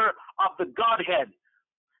member of the Godhead.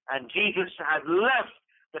 And Jesus has left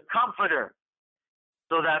the Comforter,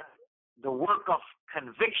 so that the work of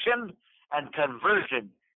conviction and conversion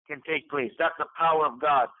can take place. That's the power of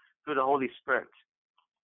God through the Holy Spirit.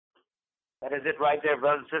 That is it right there,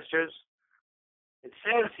 brothers and sisters. It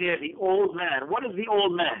says here, the old man. What is the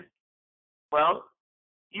old man? Well,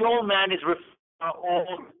 the old man is referring to our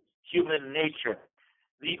old human nature,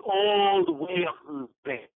 the old way of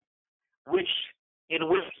living, in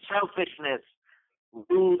which selfishness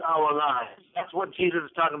ruled our lives. That's what Jesus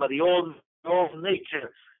is talking about, the old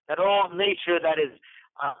nature, that old nature that is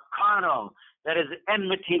carnal, that is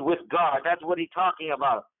enmity with God. That's what he's talking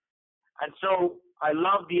about. And so I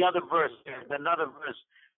love the other verse. There's another verse.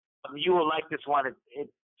 You will like this one.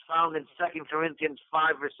 It's found in 2 Corinthians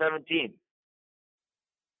 5, verse 17.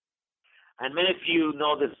 And many of you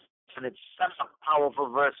know this, and it's such a powerful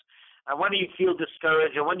verse. And when you feel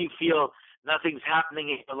discouraged, or when you feel nothing's happening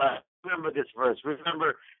in your life, remember this verse.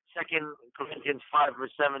 Remember 2 Corinthians 5,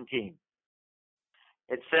 verse 17.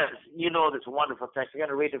 It says, you know this wonderful text. I'm going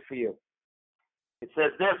to read it for you. It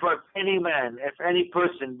says, therefore, if any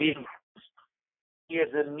person being, he is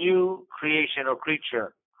a new creation or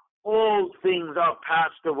creature. All things are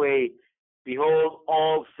passed away. Behold,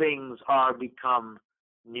 all things are become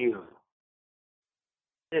new.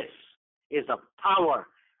 This is the power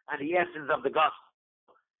and the essence of the gospel.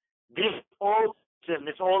 This old sin,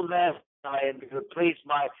 this old man, I am replaced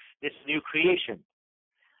by this new creation.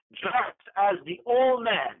 Just as the old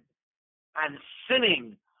man and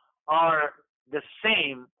sinning are the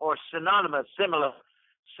same or synonymous, similar,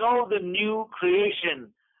 so the new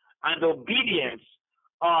creation and obedience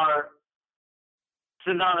are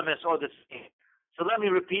synonymous or the same. So let me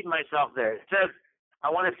repeat myself there. It says, I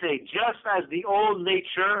want to say, just as the old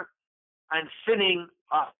nature and sinning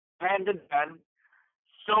are hand in hand,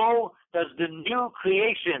 so does the new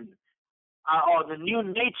creation or the new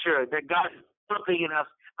nature that God is putting in us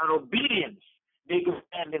and obedience, they go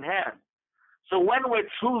hand in hand. So when we're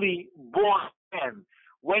truly born again,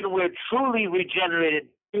 when we're truly regenerated,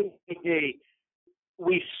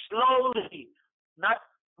 we slowly,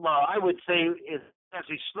 I would say it's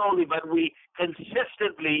actually slowly, but we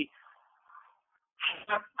consistently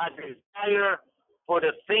have a desire for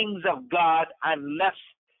the things of God and less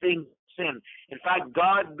things of sin. In fact,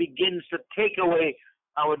 God begins to take away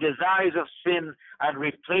our desires of sin and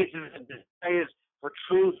replaces the desires for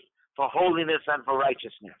truth, for holiness, and for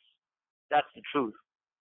righteousness. That's the truth.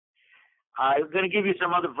 I'm going to give you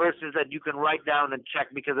some other verses that you can write down and check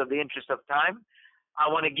because of the interest of time. I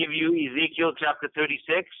want to give you Ezekiel chapter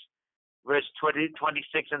 36, verse 20,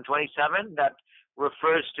 26 and 27. That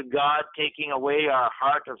refers to God taking away our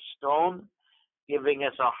heart of stone, giving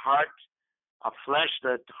us a heart of flesh,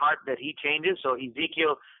 the heart that he changes. So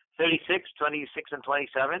Ezekiel 36, 26 and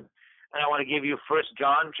 27. And I want to give you 1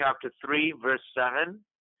 John chapter 3, verse 7.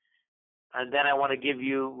 And then I want to give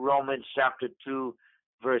you Romans chapter 2,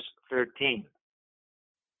 verse 13.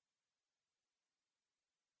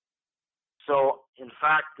 So, in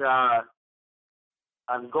fact,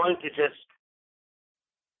 I'm going to just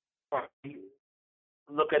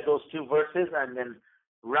look at those two verses and then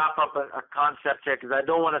wrap up a concept here, because I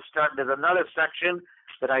don't want to start. There's another section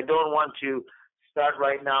that I don't want to start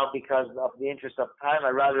right now because of the interest of time.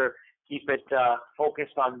 I'd rather keep it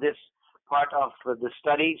focused on this part of the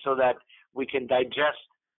study so that we can digest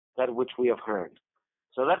that which we have heard.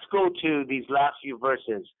 So let's go to these last few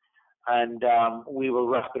verses, and we will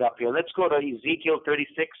wrap it up here. Let's go to Ezekiel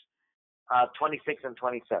 36, 26 and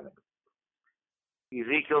 27.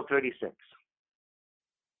 Ezekiel 36.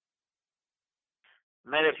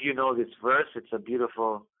 Many of you know this verse. It's a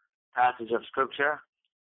beautiful passage of Scripture,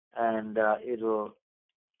 and it will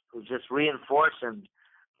just reinforce and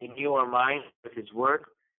renew our minds with His Word.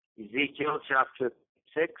 Ezekiel chapter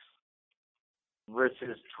 6,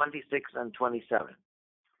 verses 26 and 27.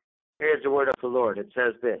 Here's the word of the Lord. It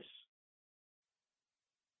says this: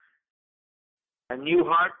 a new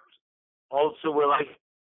heart also will I,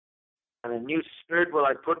 and a new spirit will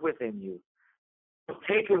I put within you. I will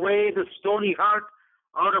take away the stony heart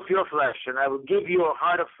out of your flesh, and I will give you a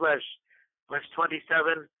heart of flesh. Verse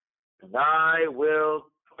 27, and I will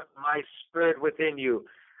put my spirit within you,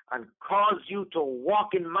 and cause you to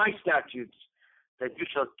walk in my statutes, that you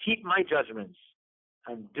shall keep my judgments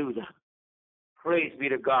and do them. Praise be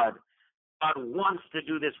to God. God wants to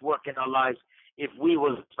do this work in our lives if we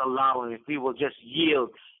will allow Him, if we will just yield,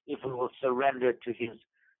 if we will surrender to His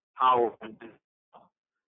power. John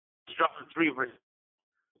 3, verse.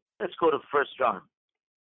 Let's go to 1 John.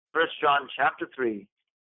 1 John chapter 3.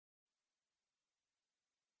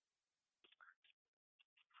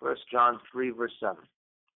 1 John 3, verse 7.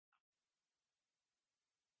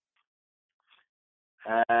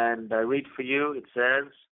 And I read for you, it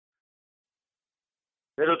says,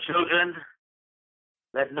 little children,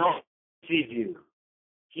 let no one deceive you.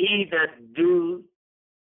 He that do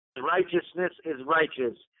righteousness is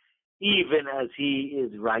righteous, even as he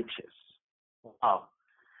is righteous. Wow.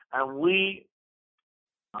 And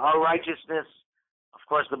our righteousness, of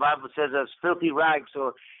course, the Bible says, as filthy rags,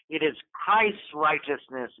 so it is Christ's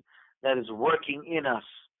righteousness that is working in us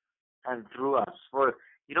and through us. For,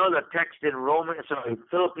 you know, the text in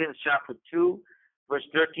Philippians chapter 2, verse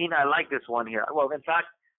 13, I like this one here. Well, in fact,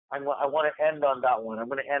 I want to end on that one. I'm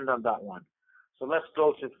going to end on that one. So let's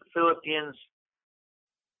go to Philippians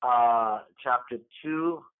chapter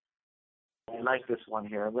 2. I like this one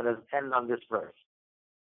here. I'm going to end on this verse.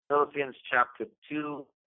 Philippians chapter 2,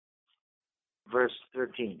 verse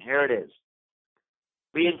 13. Here it is.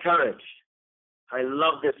 Be encouraged. I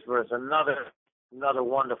love this verse. Another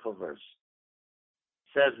wonderful verse.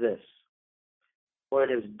 It says this. For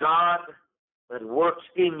it is God that works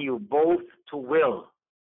in you both to will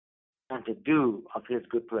and to do of his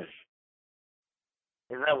good pleasure.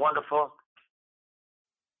 Isn't that wonderful?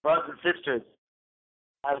 Brothers and sisters,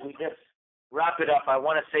 as we just wrap it up, I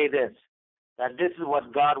want to say this, that this is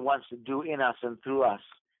what God wants to do in us and through us.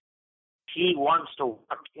 He wants to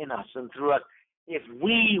work in us and through us if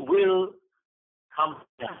we will come to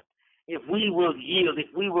that, if we will yield, if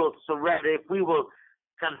we will surrender, if we will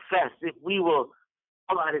confess, if we will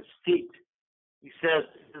fall at his feet. He says,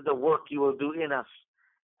 this is the work you will do in us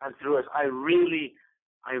and through us. I really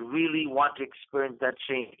want to experience that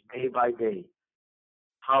change day by day.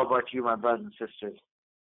 How about you, my brothers and sisters?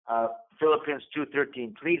 Philippians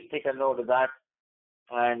 2:13. Please take a note of that.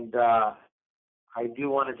 And I do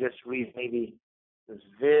want to just read maybe this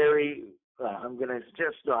I'm going to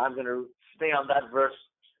stay on that verse.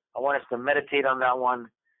 I want us to meditate on that one.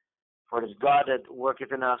 For it is God that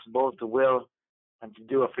worketh in us both to will and to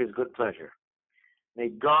do of his good pleasure. May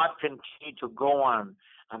God continue to go on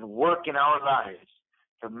and work in our lives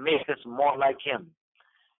to make us more like him.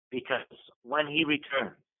 Because when he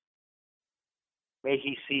returns, may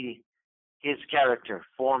he see his character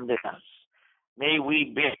formed in us. May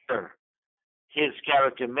we bear his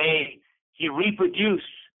character. May he reproduce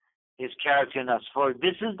his character in us. For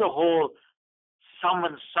this is the whole sum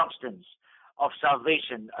and substance of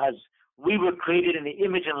salvation. As we were created in the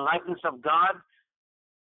image and likeness of God,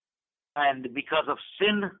 and because of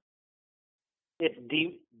sin, it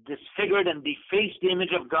disfigured and defaced the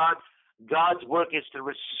image of God. God's work is to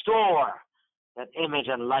restore that image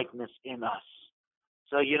and likeness in us.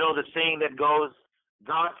 So you know the saying that goes,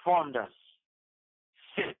 God formed us,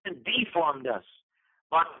 sin deformed us,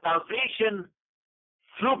 but salvation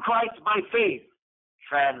through Christ by faith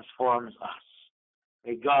transforms us.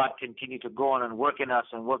 May God continue to go on and work in us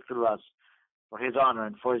and work through us for his honor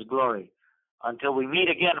and for his glory. Until we meet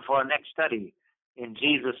again for our next study, in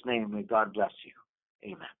Jesus' name, may God bless you.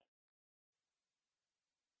 Amen.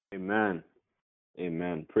 Amen.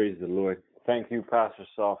 Amen. Praise the Lord. Thank you, Pastor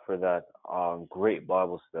Saul, for that great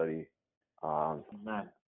Bible study. Amen.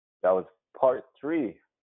 That was part 3,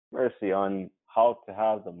 Mercy, on how to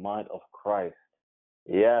have the mind of Christ.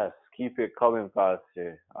 Yes, keep it coming,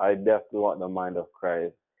 Pastor. I definitely want the mind of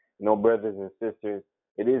Christ. You know, brothers and sisters,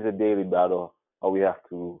 it is a daily battle. We have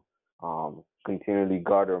to continually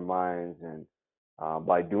guard our minds, and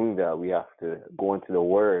by doing that, we have to go into the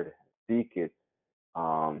Word, seek it,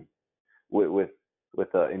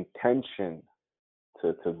 with the intention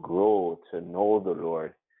to grow, to know the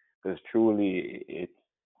Lord. Because truly, it's,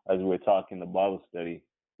 as we're talking the Bible study,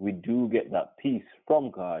 we do get that peace from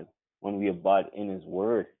God when we abide in his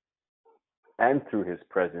Word and through his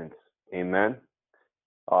presence. Amen.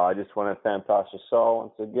 I just want to thank Pastor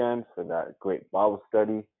Saul once again for that great Bible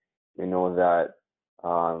study. We know that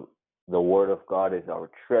the Word of God is our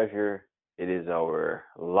treasure. It is our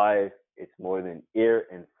life. It's more than air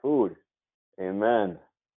and food. Amen.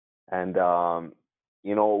 And,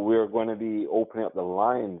 you know, we're going to be opening up the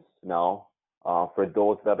lines now for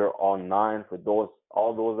those that are online, for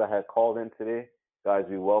all those that had called in today. Guys,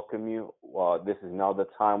 we welcome you. This is now the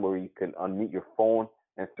time where you can unmute your phone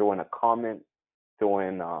and throw in a comment, throw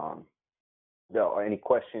in any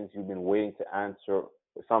questions you've been waiting to answer,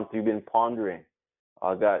 something you've been pondering.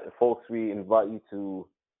 Folks, we invite you to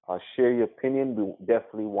share your opinion. We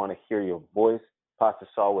definitely want to hear your voice. Pastor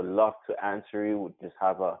Saul would love to answer you. We'll just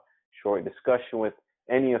have a short discussion with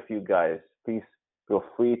any of you guys. Please feel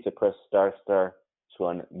free to press * to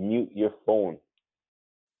unmute your phone.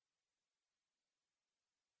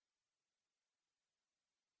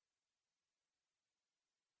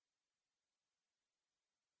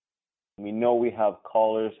 We know we have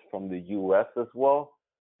callers from the U.S. as well.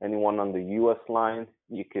 Anyone on the U.S. line,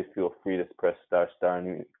 you can feel free to press star star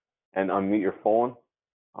and unmute your phone.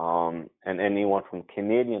 And anyone from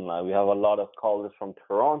Canadian line, we have a lot of callers from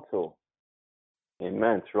Toronto.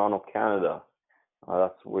 Amen. Toronto, Canada.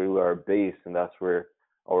 That's where we are based, and that's where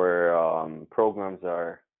our programs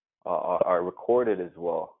are recorded as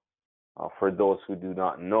well. For those who do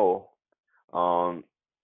not know,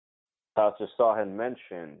 Pastor Saw had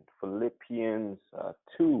mentioned Philippians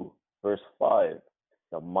 2, verse 5,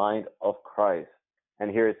 the mind of Christ.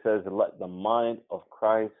 And here it says, let the mind of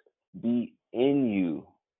Christ be in you.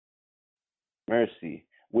 Mercy,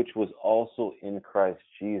 which was also in Christ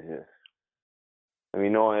Jesus. And we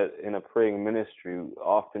know in a praying ministry,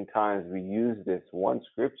 oftentimes we use this one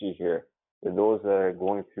scripture here for those that are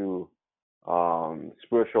going through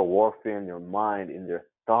spiritual warfare in their mind, in their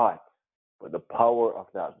thoughts. But the power of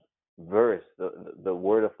that verse, the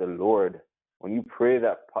word of the Lord, when you pray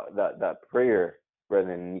that prayer,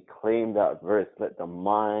 brethren, and you claim that verse, let the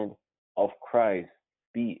mind of Christ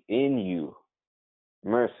be in you.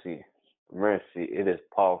 Mercy, it is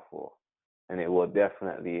powerful, and it will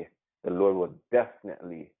definitely, the Lord will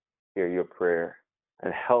definitely hear your prayer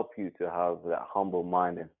and help you to have that humble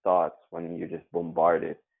mind and thoughts when you're just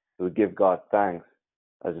bombarded. So we give God thanks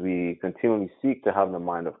as we continually seek to have the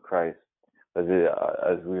mind of Christ. As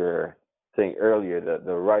we were saying earlier, that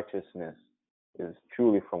the righteousness is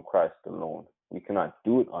truly from Christ alone. We cannot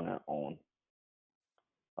do it on our own.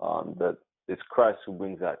 That it's Christ who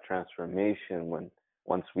brings that transformation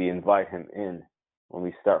once we invite him in, when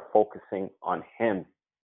we start focusing on him,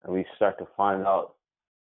 and we start to find out.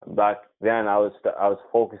 Back then, I was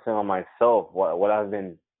focusing on myself.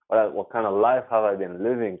 What kind of life have I been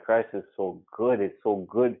living? Christ is so good. It's so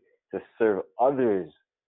good to serve others.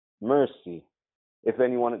 Mercy. If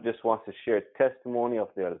anyone just wants to share a testimony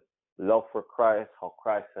of their love for Christ, how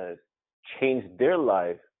Christ has changed their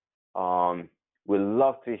life, we'd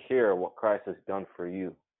love to hear what Christ has done for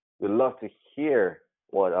you. We'd love to hear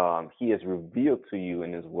what he has revealed to you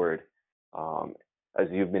in his word. As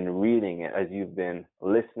you've been reading it, as you've been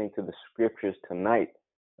listening to the scriptures tonight,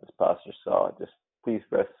 as Pastor saw, just please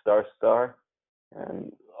press star star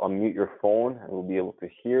and unmute your phone, and we'll be able to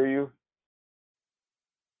hear you.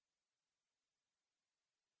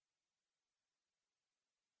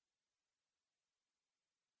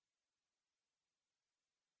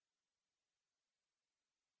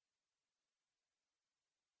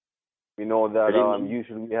 We know that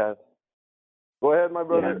usually we have. Go ahead, my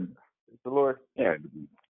brother. Yeah. It's the Lord. Yeah.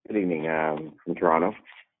 Good evening from Toronto.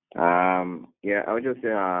 I was just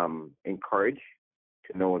encouraged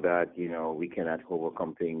to know that we cannot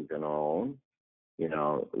overcome things on our own.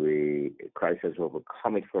 Christ has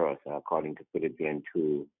overcome it for us, according to Philippians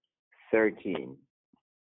 2:13.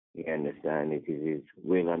 You understand? It is His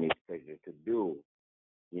will and His pleasure to do,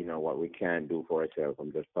 what we can't do for ourselves.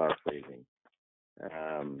 I'm just paraphrasing.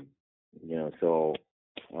 So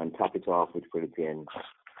on top it off with Philippians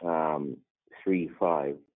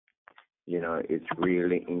 3:5. It's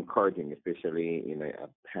really encouraging, especially in a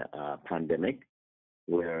pandemic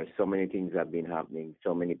where so many things have been happening.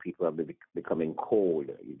 So many people have been becoming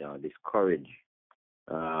cold, discouraged,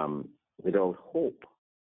 without hope.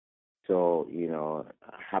 So,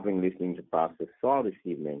 having listening to Pastor Saul this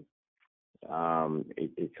evening,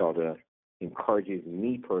 it sort of encourages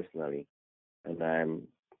me personally, and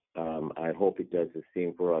I hope it does the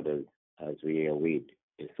same for others as we await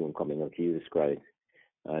the soon coming of Jesus Christ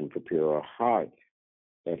and prepare our hearts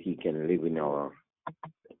that He can live in our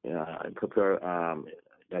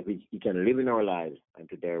that He can live in our lives and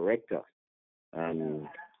to direct us. And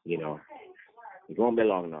it won't be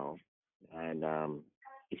long now, and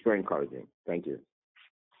it's very encouraging. Thank you.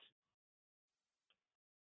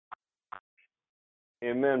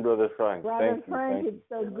 Amen, Brother Frank. Brother Frank, it's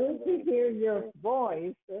so good to hear your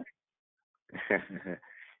voice.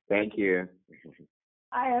 Thank you.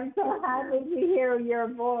 I am so happy to hear your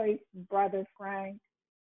voice, Brother Frank.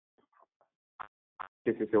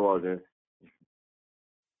 This is Walter.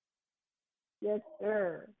 Yes,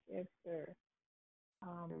 sir. Yes, sir.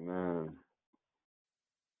 Amen.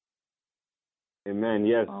 Amen.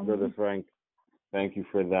 Yes, Brother Frank. Thank you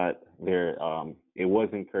for that. It was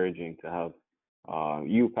encouraging to have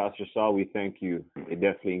you, Pastor Saul. We thank you. It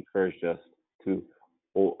definitely encouraged us to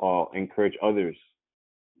encourage others.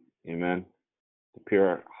 Amen. To pure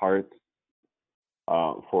our hearts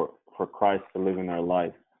for Christ to live in our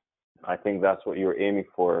life. I think that's what you were aiming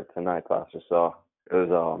for tonight, Pastor Saul. It was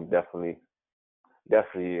definitely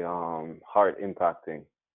heart impacting.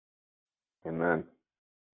 Amen.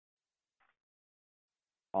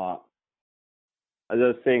 As I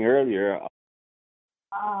was saying earlier.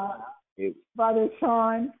 Brother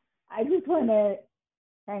Sean, I just want to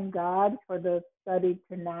thank God for the study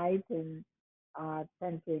tonight and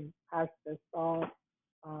thanking Pastor Saul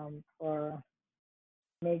for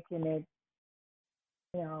making it,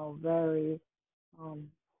 very uh,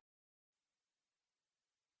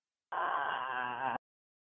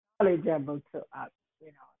 knowledgeable to us,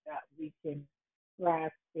 that we can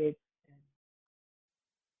grasp it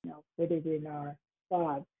and, put it in our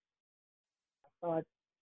thought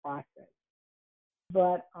process.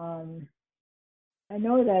 But I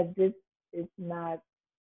know that this is not,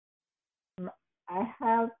 I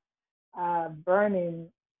have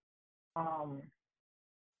burning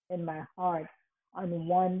in my heart on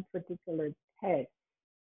one particular text,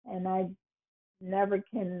 and I never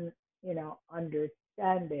can,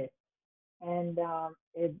 understand it. And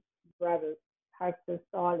it, brother Pastor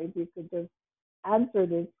Saul, if you could just answer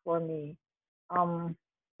this for me.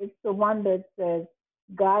 It's the one that says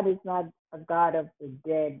God is not a God of the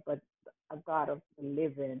dead, but a God of the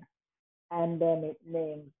living. And then it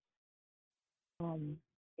names um,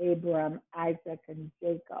 Abraham, Isaac, and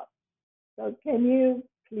Jacob. So can you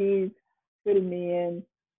please fill me in?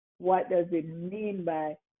 What does it mean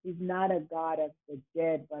by he's not a God of the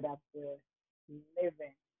dead, but of the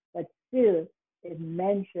living? But still, it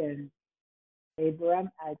mentions Abraham,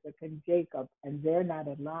 Isaac, and Jacob, and they're not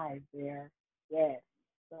alive; they're dead.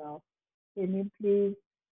 So, can you please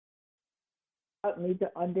help me to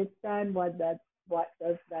understand what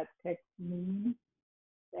does that text mean?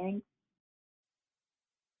 Thanks.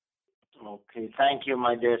 Okay, thank you,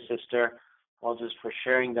 my dear sister, Moses, for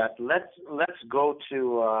sharing that. Let's go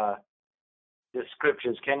to the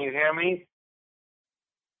scriptures. Can you hear me?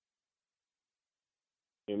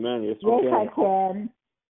 Amen. Yes, Yes, we I can. can.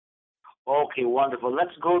 Okay, wonderful.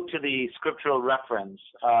 Let's go to the scriptural reference.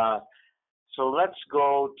 So let's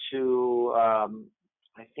go to, I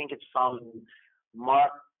think it's found in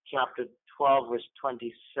Mark chapter 12, verse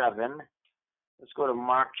 27. Let's go to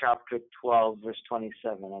Mark chapter 12, verse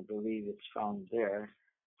 27. I believe it's found there,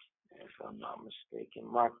 if I'm not mistaken.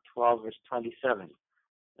 Mark 12, verse 27.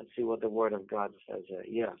 Let's see what the Word of God says there.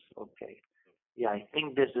 Yes, okay. Yeah, I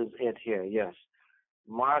think this is it here, yes.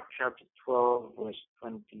 Mark chapter 12, verse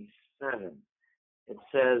 27. It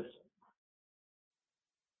says,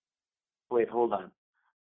 wait, hold on.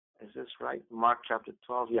 Is this right? Mark chapter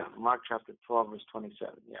 12? Yeah, Mark chapter 12, verse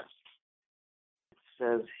 27, yes. It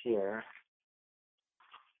says here,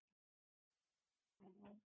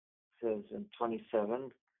 it says in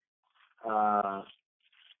 27,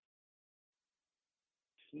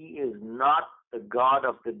 he is not the God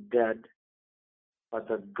of the dead, but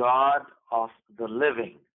the God of the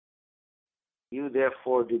living. You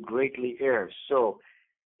therefore do greatly err. So,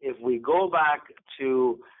 if we go back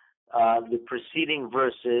to the preceding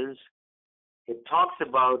verses, it talks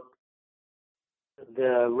about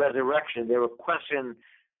the resurrection. There were questionings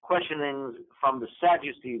from the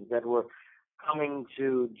Sadducees that were coming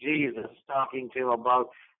to Jesus, talking to him about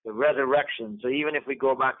the resurrection. So even if we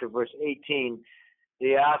go back to verse 18,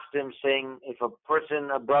 they asked him, saying, if a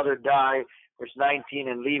brother die, verse 19,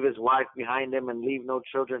 and leave his wife behind him and leave no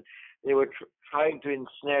children, they were trying to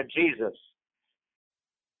ensnare Jesus.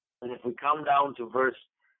 And if we come down to verse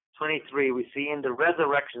 23, we see in the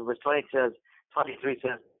resurrection, verse 23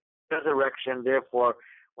 says, resurrection, therefore,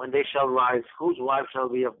 when they shall rise, whose wife shall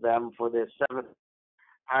be of them? For their seventh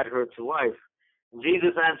had her to wife. And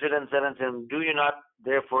Jesus answered and said unto him, do you not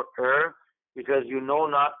therefore err, because you know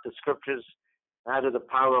not the scriptures, neither the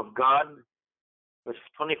power of God? Verse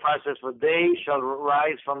 25 says, for they shall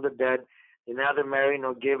rise from the dead, they neither marry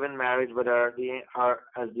nor give in marriage, but are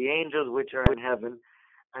as the angels which are in heaven.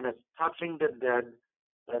 And as touching the dead,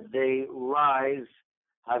 that they rise.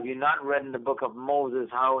 Have you not read in the book of Moses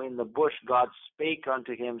how in the bush God spake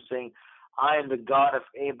unto him, saying, I am the God of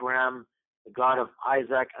Abraham, the God of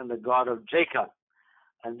Isaac, and the God of Jacob.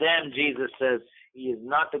 And then Jesus says, he is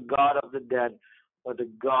not the God of the dead, but the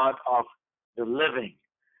God of the living.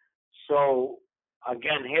 So,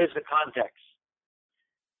 again, here's the context.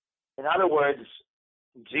 In other words,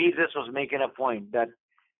 Jesus was making a point that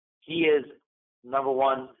he is, number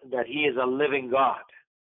one, that he is a living God,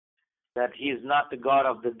 that he is not the God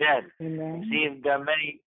of the dead. Amen. See, there are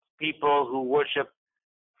many people who worship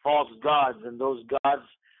false gods, and those gods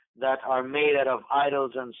that are made out of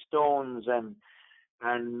idols and stones and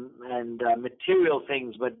material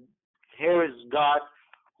things. But here is God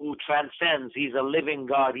who transcends. He's a living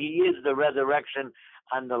God. He is the resurrection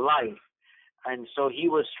and the life. And so he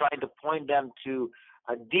was trying to point them to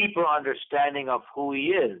a deeper understanding of who he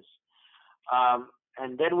is.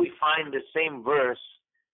 And then we find the same verse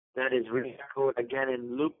that is echoed again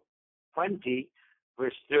in Luke 20,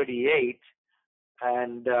 verse 38.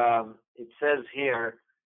 And it says here,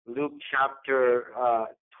 Luke chapter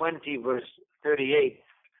 20, verse 38.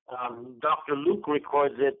 Dr. Luke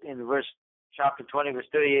records it in chapter 20, verse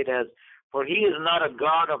 38 as, "For he is not a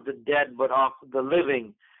God of the dead, but of the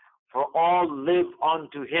living, for all live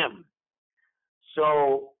unto him."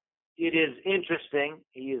 So it is interesting.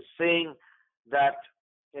 He is saying that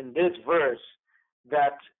in this verse,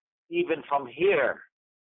 that even from here,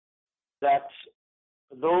 that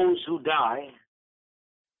those who die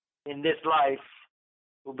in this life,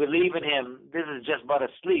 who believe in him, this is just but a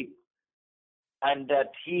sleep, and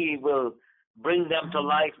that he will bring them to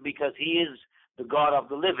life because he is the God of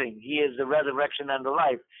the living. He is the resurrection and the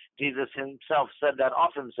life. Jesus himself said that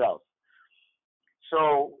of himself.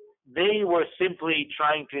 So they were simply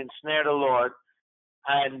trying to ensnare the Lord,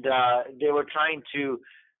 and they were trying to,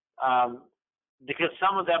 because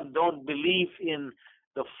some of them don't believe in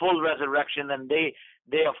the full resurrection, and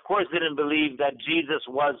they of course didn't believe that Jesus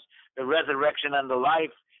was the resurrection and the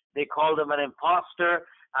life. They called him an impostor,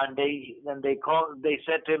 and they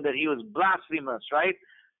said to him that he was blasphemous, right?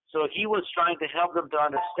 So he was trying to help them to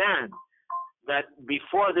understand that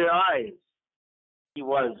before their eyes, he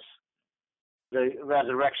was the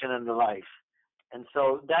resurrection and the life. And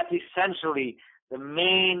so that's essentially the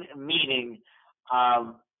main meaning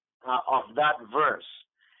of that verse,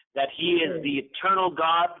 that he is the eternal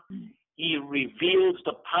God. He reveals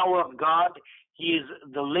the power of God. He is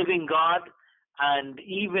the living God. And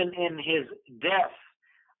even in his death,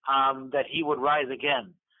 that he would rise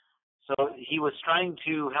again. So he was trying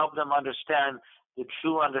to help them understand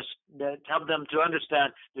help them to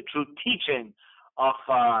understand the true teaching of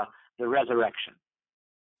the resurrection.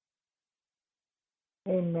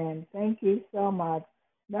 Amen. Thank you so much.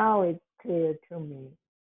 Now it's clear to me.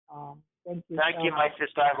 Thank you. Thank you, my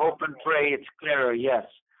sister. I hope and pray it's clearer. Yes.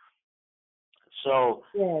 So.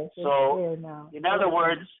 Yes. It's clear now. In other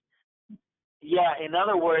words,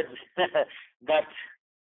 that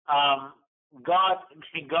God,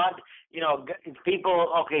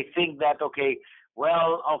 people, think that,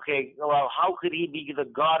 how could he be the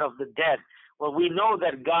God of the dead? Well, we know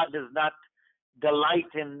that God does not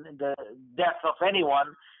delight in the death of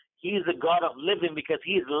anyone. He is the God of living because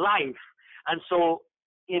he is life. And so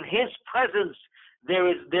in his presence, there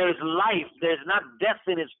is life. There's not death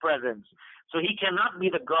in his presence. So he cannot be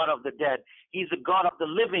the God of the dead. He's the God of the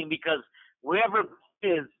living, because wherever he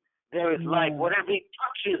is, there is life. Whatever he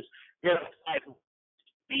touches, there is life.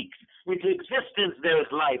 Speaks into existence, there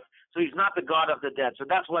is life. So he's not the God of the dead. So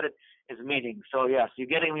that's what it is meaning. So yes, you're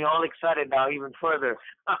getting me all excited now, even further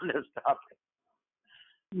on this topic.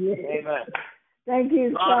 Yes. Amen. Thank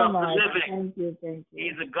you God so much. The living. Thank you.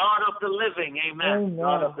 He's the God of the living. Amen.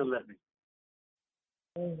 God of the living.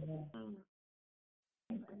 Amen.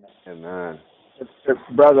 Amen.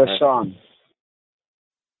 Brother Sean.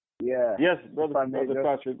 Yeah. Yes, Brother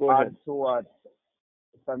Patrick, go ahead.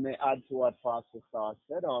 If I may add to what Pastor Starr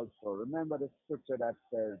said also, remember the scripture that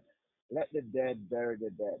says, "Let the dead bury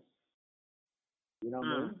the dead." You know what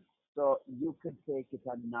I mean? So you could take it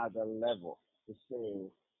another level to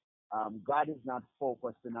say, God is not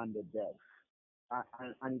focusing on the dead.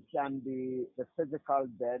 And it can be the physical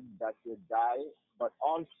dead that you die, but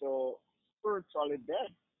also spiritually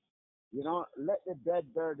dead. Let the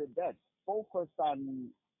dead bury the dead. Focus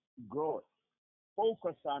on growth.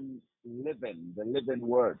 Focus on living, the living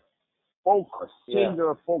word. Focus. Change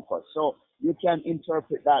your focus. So you can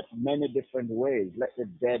interpret that many different ways. Let the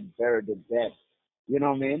dead bury the dead. You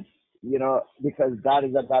know what I mean? Because God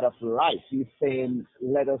is a God of life. He's saying,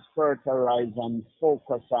 let us fertilize and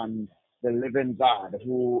focus on the living God,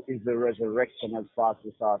 who is the resurrection, as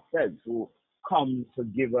Pastor Starr says, who comes to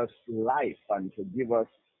give us life and to give us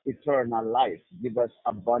eternal life, give us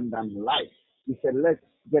abundant life. He said, let's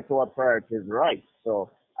get our priorities right.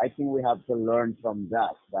 So I think we have to learn from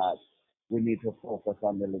that we need to focus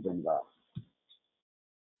on the living God.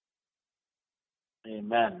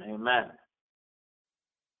 Amen. Amen.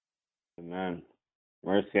 Amen.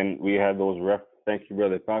 Mercy, and we had those thank you,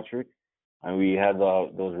 Brother Patrick. And we had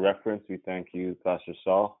those reference. We thank you, Pastor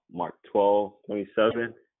Saul, Mark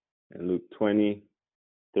 12:27, and Luke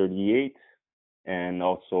 20:38. And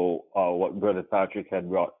also what Brother Patrick had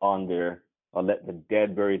brought on there, let the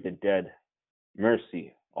dead bury the dead.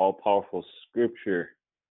 Mercy, all-powerful scripture.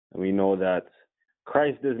 And we know that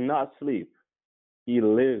Christ does not sleep. He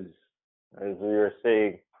lives. As we were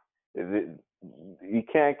saying, you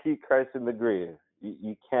can't keep Christ in the grave.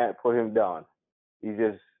 You can't put him down.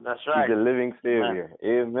 That's right. He's a living Savior.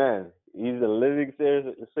 Amen. He's a living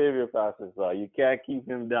Savior, Pastor Saul. You can't keep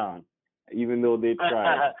him down. even though they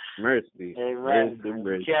tried. Mercy. Amen.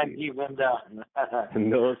 Mercy. You can't keep them down.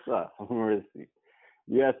 No, sir. Mercy.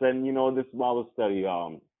 Yes, and this Bible study,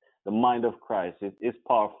 the mind of Christ, it's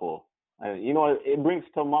powerful. And it brings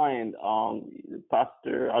to mind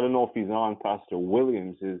Pastor, I don't know if he's on, Pastor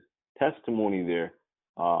Williams, his testimony there.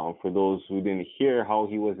 For those who didn't hear, how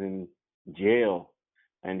he was in jail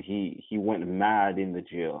and he went mad in the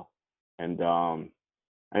jail. And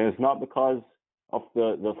it's not because of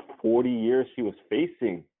the 40 years he was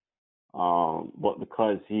facing, but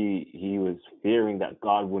because he was fearing that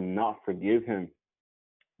God would not forgive him.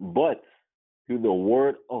 But through the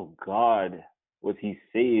word of God was he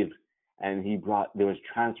saved, and there was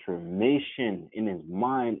transformation in his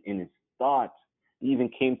mind, in his thoughts. It even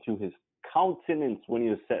came through his countenance when he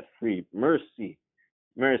was set free. Mercy,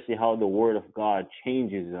 how the word of God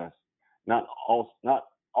changes us, not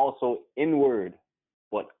also inward,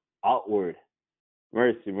 but outward.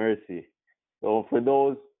 Mercy. So for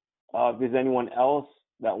those, if there's anyone else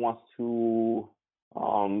that wants to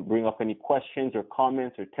bring up any questions or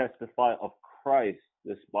comments or testify of Christ,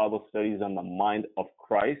 this Bible study is on the mind of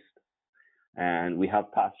Christ. And we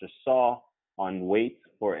have Pastor Saul on wait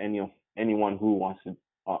for anyone who wants to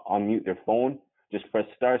unmute their phone. Just press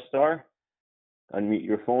star, unmute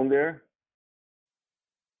your phone there.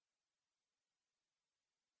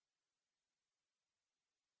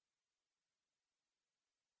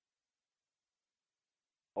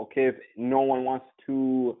 Okay, if no one wants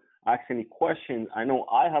to ask any questions, I know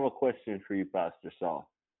I have a question for you, Pastor Saul.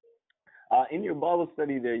 In your Bible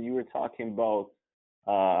study there, you were talking about,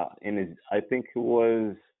 I think it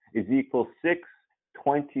was Ezekiel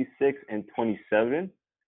 6:26 and 27,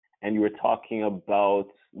 and you were talking about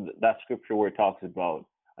that scripture where it talks about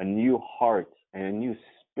a new heart and a new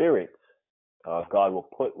spirit God will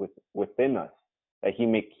put within us,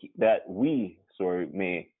 that we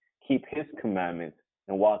may keep His commandments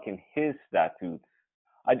and walk in His statutes.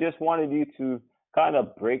 I just wanted you to kind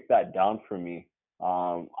of break that down for me.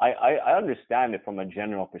 I understand it from a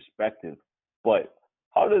general perspective, but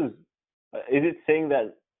is it saying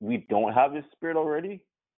that we don't have His Spirit already?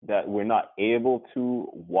 That we're not able to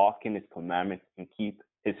walk in His commandments and keep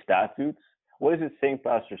His statutes? What is it saying,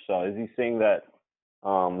 Pastor Saul? Is he saying that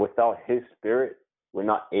without His Spirit, we're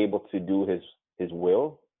not able to do His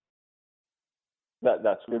will?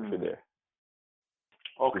 That scripture there.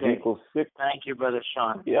 Okay. Ezekiel 6. Thank you, Brother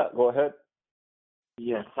Sean. Yeah, go ahead.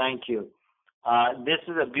 Yes, thank you. This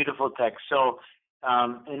is a beautiful text. So,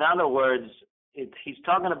 in other words, he's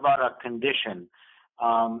talking about a condition.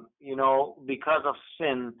 Because of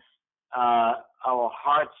sin, our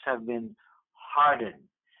hearts have been hardened.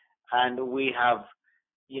 And we have,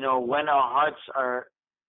 when our hearts are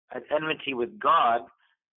at enmity with God,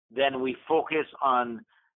 then we focus on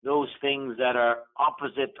those things that are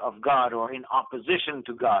opposite of God or in opposition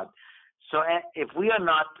to God. So if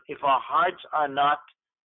our hearts are not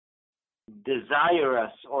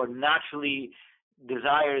desirous or naturally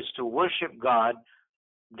desires to worship God,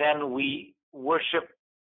 then we worship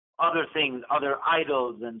other things, other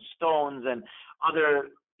idols and stones and other,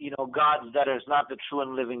 gods that is not the true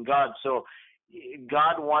and living God. So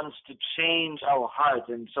God wants to change our heart.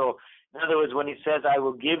 And so, in other words, when He says, I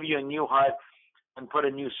will give you a new heart and put a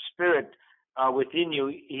new spirit within you,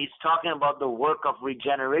 He's talking about the work of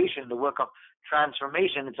regeneration, the work of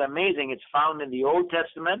transformation. It's amazing. It's found in the Old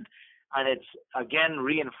Testament, and it's again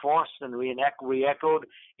reinforced and re-echoed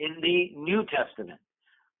in the New Testament.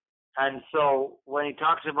 And so when He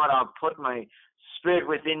talks about, I'll put my spirit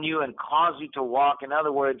within you and cause you to walk, in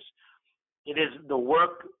other words, it is the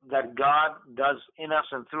work that God does in us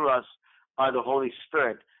and through us by the Holy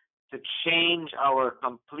Spirit to change our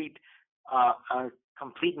complete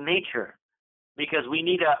nature. Because we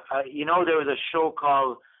need there was a show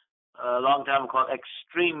called, a long time called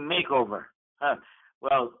Extreme Makeover.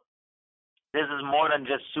 Well, this is more than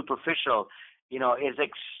just superficial. It's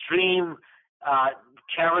extreme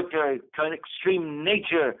character, extreme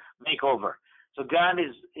nature makeover. So God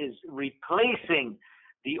is replacing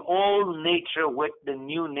the old nature with the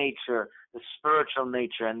new nature, the spiritual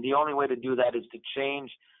nature. And the only way to do that is to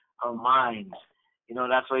change our minds.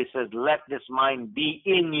 That's why He says, let this mind be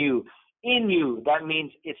in you. In you, that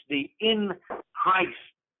means it's the in Christ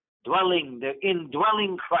dwelling, the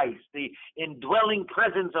indwelling Christ, the indwelling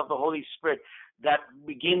presence of the Holy Spirit that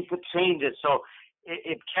begins to change it. So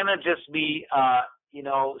it cannot just be,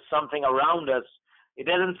 something around us. It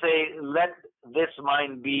doesn't say, let this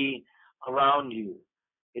mind be around you.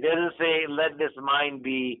 It doesn't say, let this mind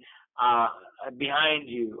be behind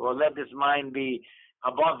you, or let this mind be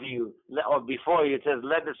above you or before you. It says,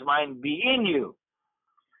 let this mind be in you.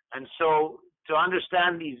 And so to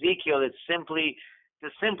understand Ezekiel, it's simply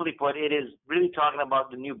put, it is really talking about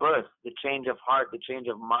the new birth, the change of heart, the change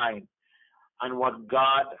of mind, and what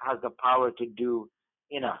God has the power to do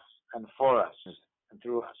in us and for us and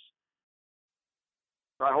through us.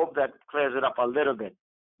 So I hope that clears it up a little bit.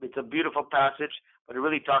 It's a beautiful passage, but it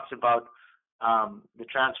really talks about the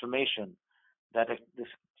transformation, that this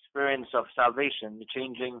experience of salvation, the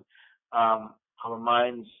changing our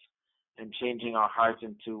minds and changing our hearts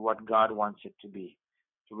into what God wants it to be,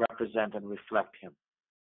 to represent and reflect Him.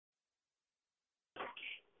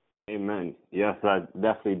 Amen. Yes, that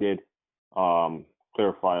definitely did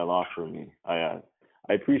clarify a lot for me. I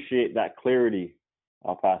appreciate that clarity,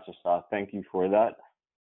 Pastor Sal. Thank you for that.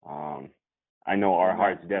 I know our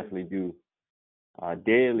hearts definitely do.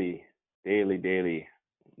 Daily.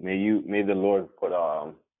 May the Lord put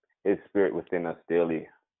His Spirit within us daily.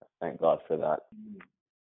 Thank God for that.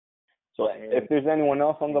 So, if there's anyone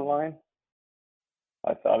else on the line,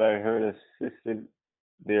 I thought I heard a sister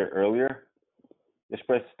there earlier. Just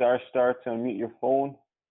press ** to unmute your phone.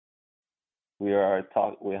 We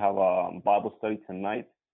have a Bible study tonight,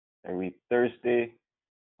 every Thursday.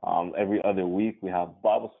 Every other week we have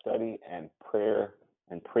Bible study and prayer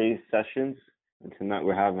and praise sessions. And tonight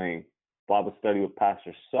we're having Bible study with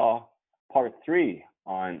Pastor Saw, part 3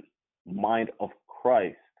 on mind of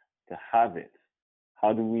Christ, to have it.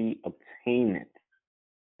 How do we obtain it?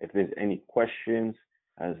 If there's any questions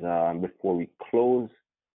as before we close,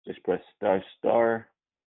 just press *.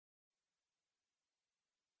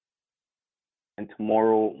 And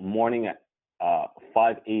tomorrow morning at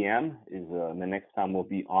 5 a.m. is the next time we'll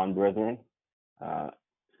be on, brethren.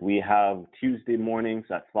 We have Tuesday mornings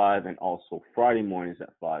at 5 and also Friday mornings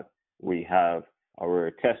at 5. We have our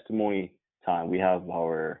testimony time. We have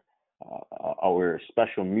our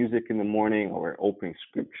special music in the morning, our opening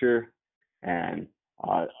scripture, and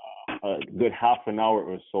a good half an hour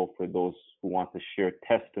or so for those who want to share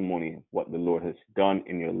testimony of what the Lord has done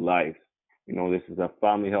in your life. You know, this is a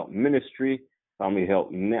family help ministry, family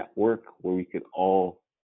help network, where we could all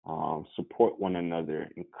support one another,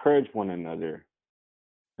 encourage one another,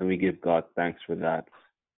 and we give God thanks for that.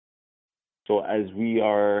 So as we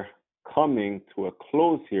are coming to a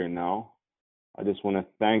close here now, I just want to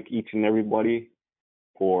thank each and everybody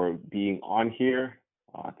for being on here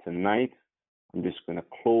tonight. I'm just going to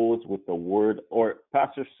close with the word. Or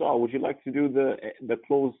Pastor Saul, would you like to do the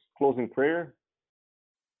closing prayer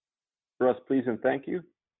for us, please, and thank you?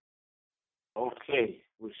 Okay,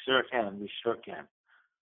 we sure can.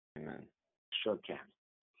 Amen. Sure can.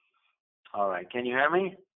 All right, can you hear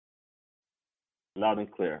me? Loud and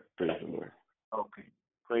clear. Praise the Lord. Okay,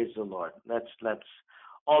 praise the Lord. Let's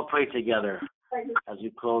all pray together as we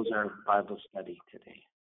close our Bible study today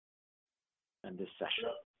and this session.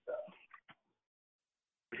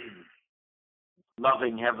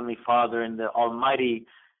 Loving Heavenly Father, in the almighty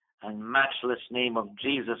and matchless name of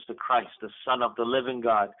Jesus the Christ, the Son of the living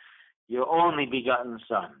God, your only begotten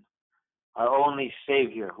Son, our only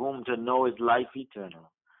Savior, whom to know is life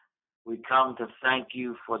eternal, we come to thank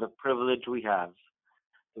you for the privilege we have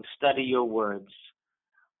to study your words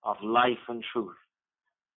of life and truth,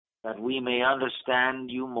 that we may understand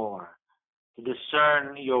you more, to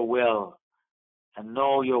discern your will and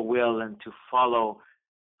know your will, and to follow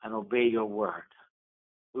and obey your word.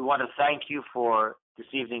 We want to thank you for this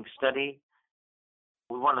evening's study.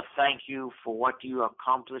 We want to thank you for what you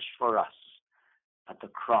accomplished for us at the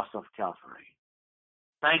cross of Calvary.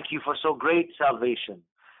 Thank you for so great salvation.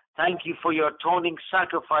 Thank you for your atoning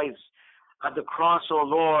sacrifice at the cross, O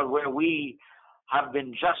Lord, where we have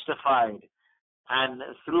been justified, and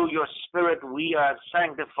through your Spirit we are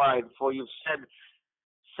sanctified, for you've said,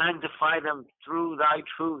 sanctify them through thy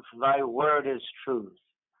truth. Thy word is truth.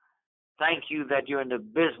 Thank you that you're in the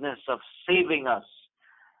business of saving us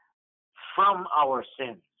from our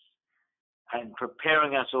sins and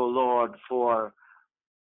preparing us, O Lord, for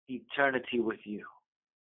eternity with you.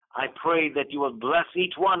 I pray that you will bless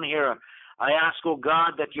each one here. I ask, O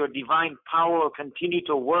God, that your divine power will continue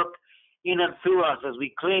to work in and through us as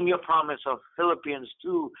we claim your promise of Philippians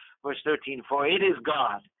 2, verse 13. For it is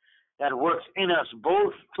God that works in us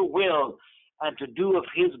both to will and to do of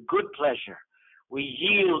his good pleasure. We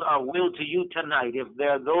yield our will to you tonight. If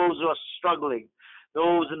there are those who are struggling,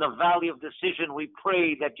 those in the valley of decision, we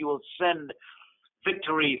pray that you will send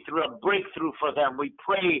victory through a breakthrough for them. We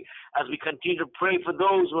pray as we continue to pray for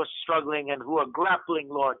those who are struggling and who are grappling,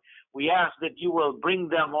 Lord. We ask that you will bring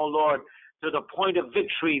them, O Lord, to the point of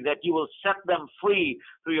victory, that you will set them free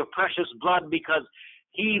through your precious blood, because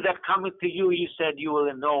he that cometh to you, you said, you will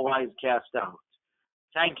in no wise cast out.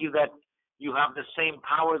 Thank you that you have the same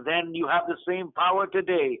power then, you have the same power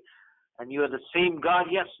today And you are the same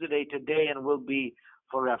God yesterday, today, and will be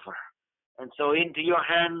forever. And so into your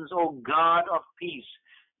hands, O God of peace,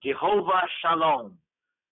 Jehovah Shalom,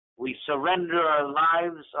 we surrender our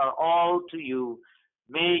lives, our all to you.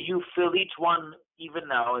 May you fill each one even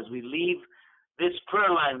now as we leave this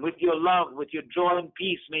prayer line with your love, with your joy and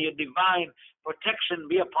peace. May your divine protection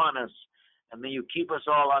be upon us. And may you keep us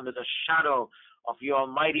all under the shadow of your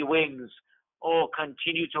mighty wings. Oh,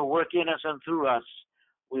 continue to work in us and through us.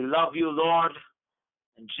 We love you, Lord.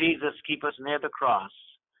 And Jesus, keep us near the cross.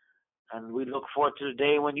 And we look forward to the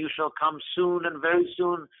day when you shall come soon and very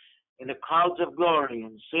soon in the clouds of glory,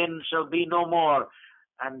 and sin shall be no more,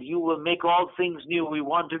 and you will make all things new. We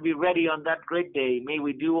want to be ready on that great day. May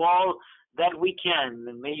we do all that we can,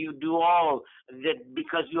 and may you do all that,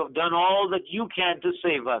 because you have done all that you can to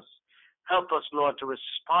save us. Help us, Lord, to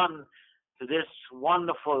respond to this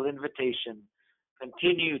wonderful invitation.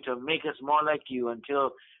 Continue to make us more like you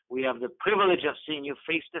until we have the privilege of seeing you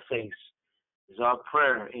face to face. Is our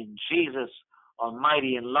prayer in Jesus'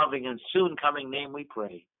 almighty and loving and soon coming name we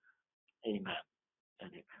pray. Amen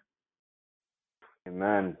and amen.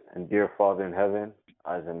 Amen. And dear Father in heaven,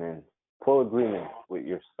 as I'm in full agreement with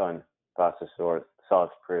your son, Pastor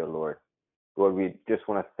Saul's prayer, Lord. Lord, we just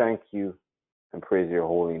want to thank you and praise your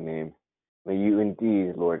holy name. May you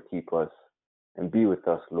indeed, Lord, keep us and be with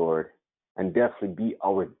us, Lord, and definitely be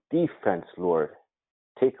our defense, Lord.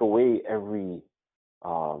 Take away everything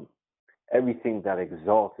that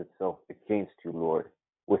exalts itself against you, Lord,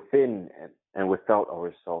 within and without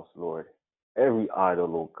ourselves, Lord. Every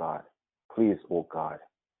idol, oh God. Please, oh God.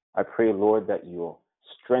 I pray, Lord, that you'll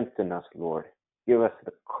strengthen us, Lord. Give us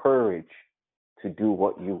the courage to do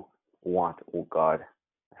what you want, oh God.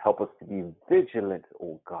 Help us to be vigilant,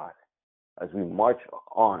 oh God, as we march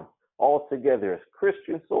on all together as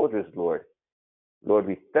Christian soldiers, Lord. Lord,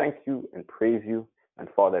 we thank you and praise you. And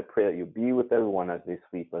Father, I pray that you be with everyone as they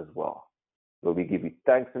sleep as well. Lord, we give you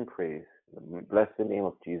thanks and praise. In the blessed name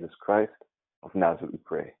of Jesus Christ of Nazareth, we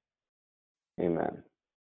pray. Amen.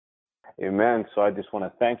 Amen. So I just want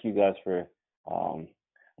to thank you guys for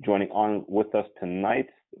joining on with us tonight.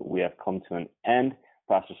 We have come to an end.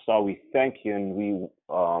 Pastor Saul, we thank you, and we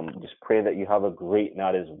just pray that you have a great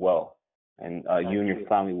night as well. And you and your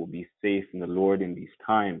family will be safe in the Lord in these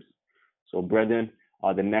times. So, brethren,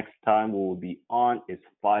 the next time we will be on is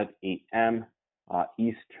 5 a.m.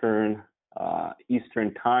 Eastern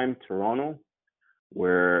time, Toronto,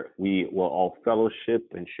 where we will all fellowship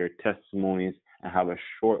and share testimonies and have a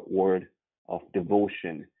short word of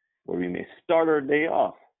devotion where we may start our day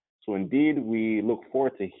off. So indeed, we look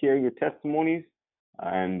forward to hearing your testimonies,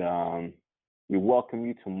 and we welcome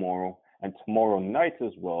you tomorrow and tomorrow night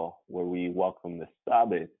as well, where we welcome the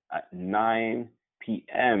Sabbath at 9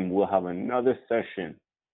 p.m. We'll have another session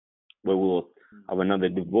where we'll have another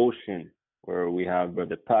devotion where we have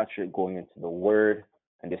Brother Patrick going into the Word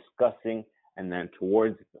and discussing, and then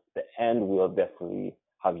towards the end, we'll definitely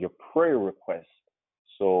have your prayer requests.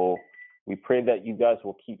 So we pray that you guys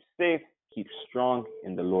will keep safe, keep strong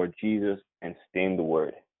in the Lord Jesus, and stay in the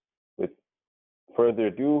Word. With further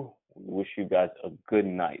ado, we wish you guys a good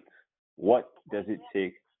night. What does it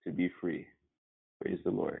take to be free? Praise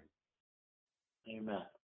the Lord. Amen.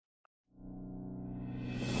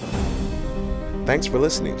 Thanks for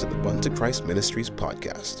listening to the Bun to Christ Ministries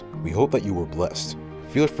podcast. We hope that you were blessed.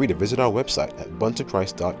 Feel free to visit our website at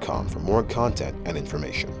buntochrist.com for more content and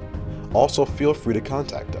information. Also, feel free to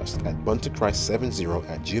contact us at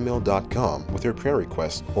buntochrist70@gmail.com with your prayer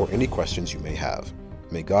requests or any questions you may have.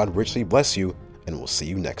 May God richly bless you, and we'll see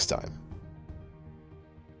you next time.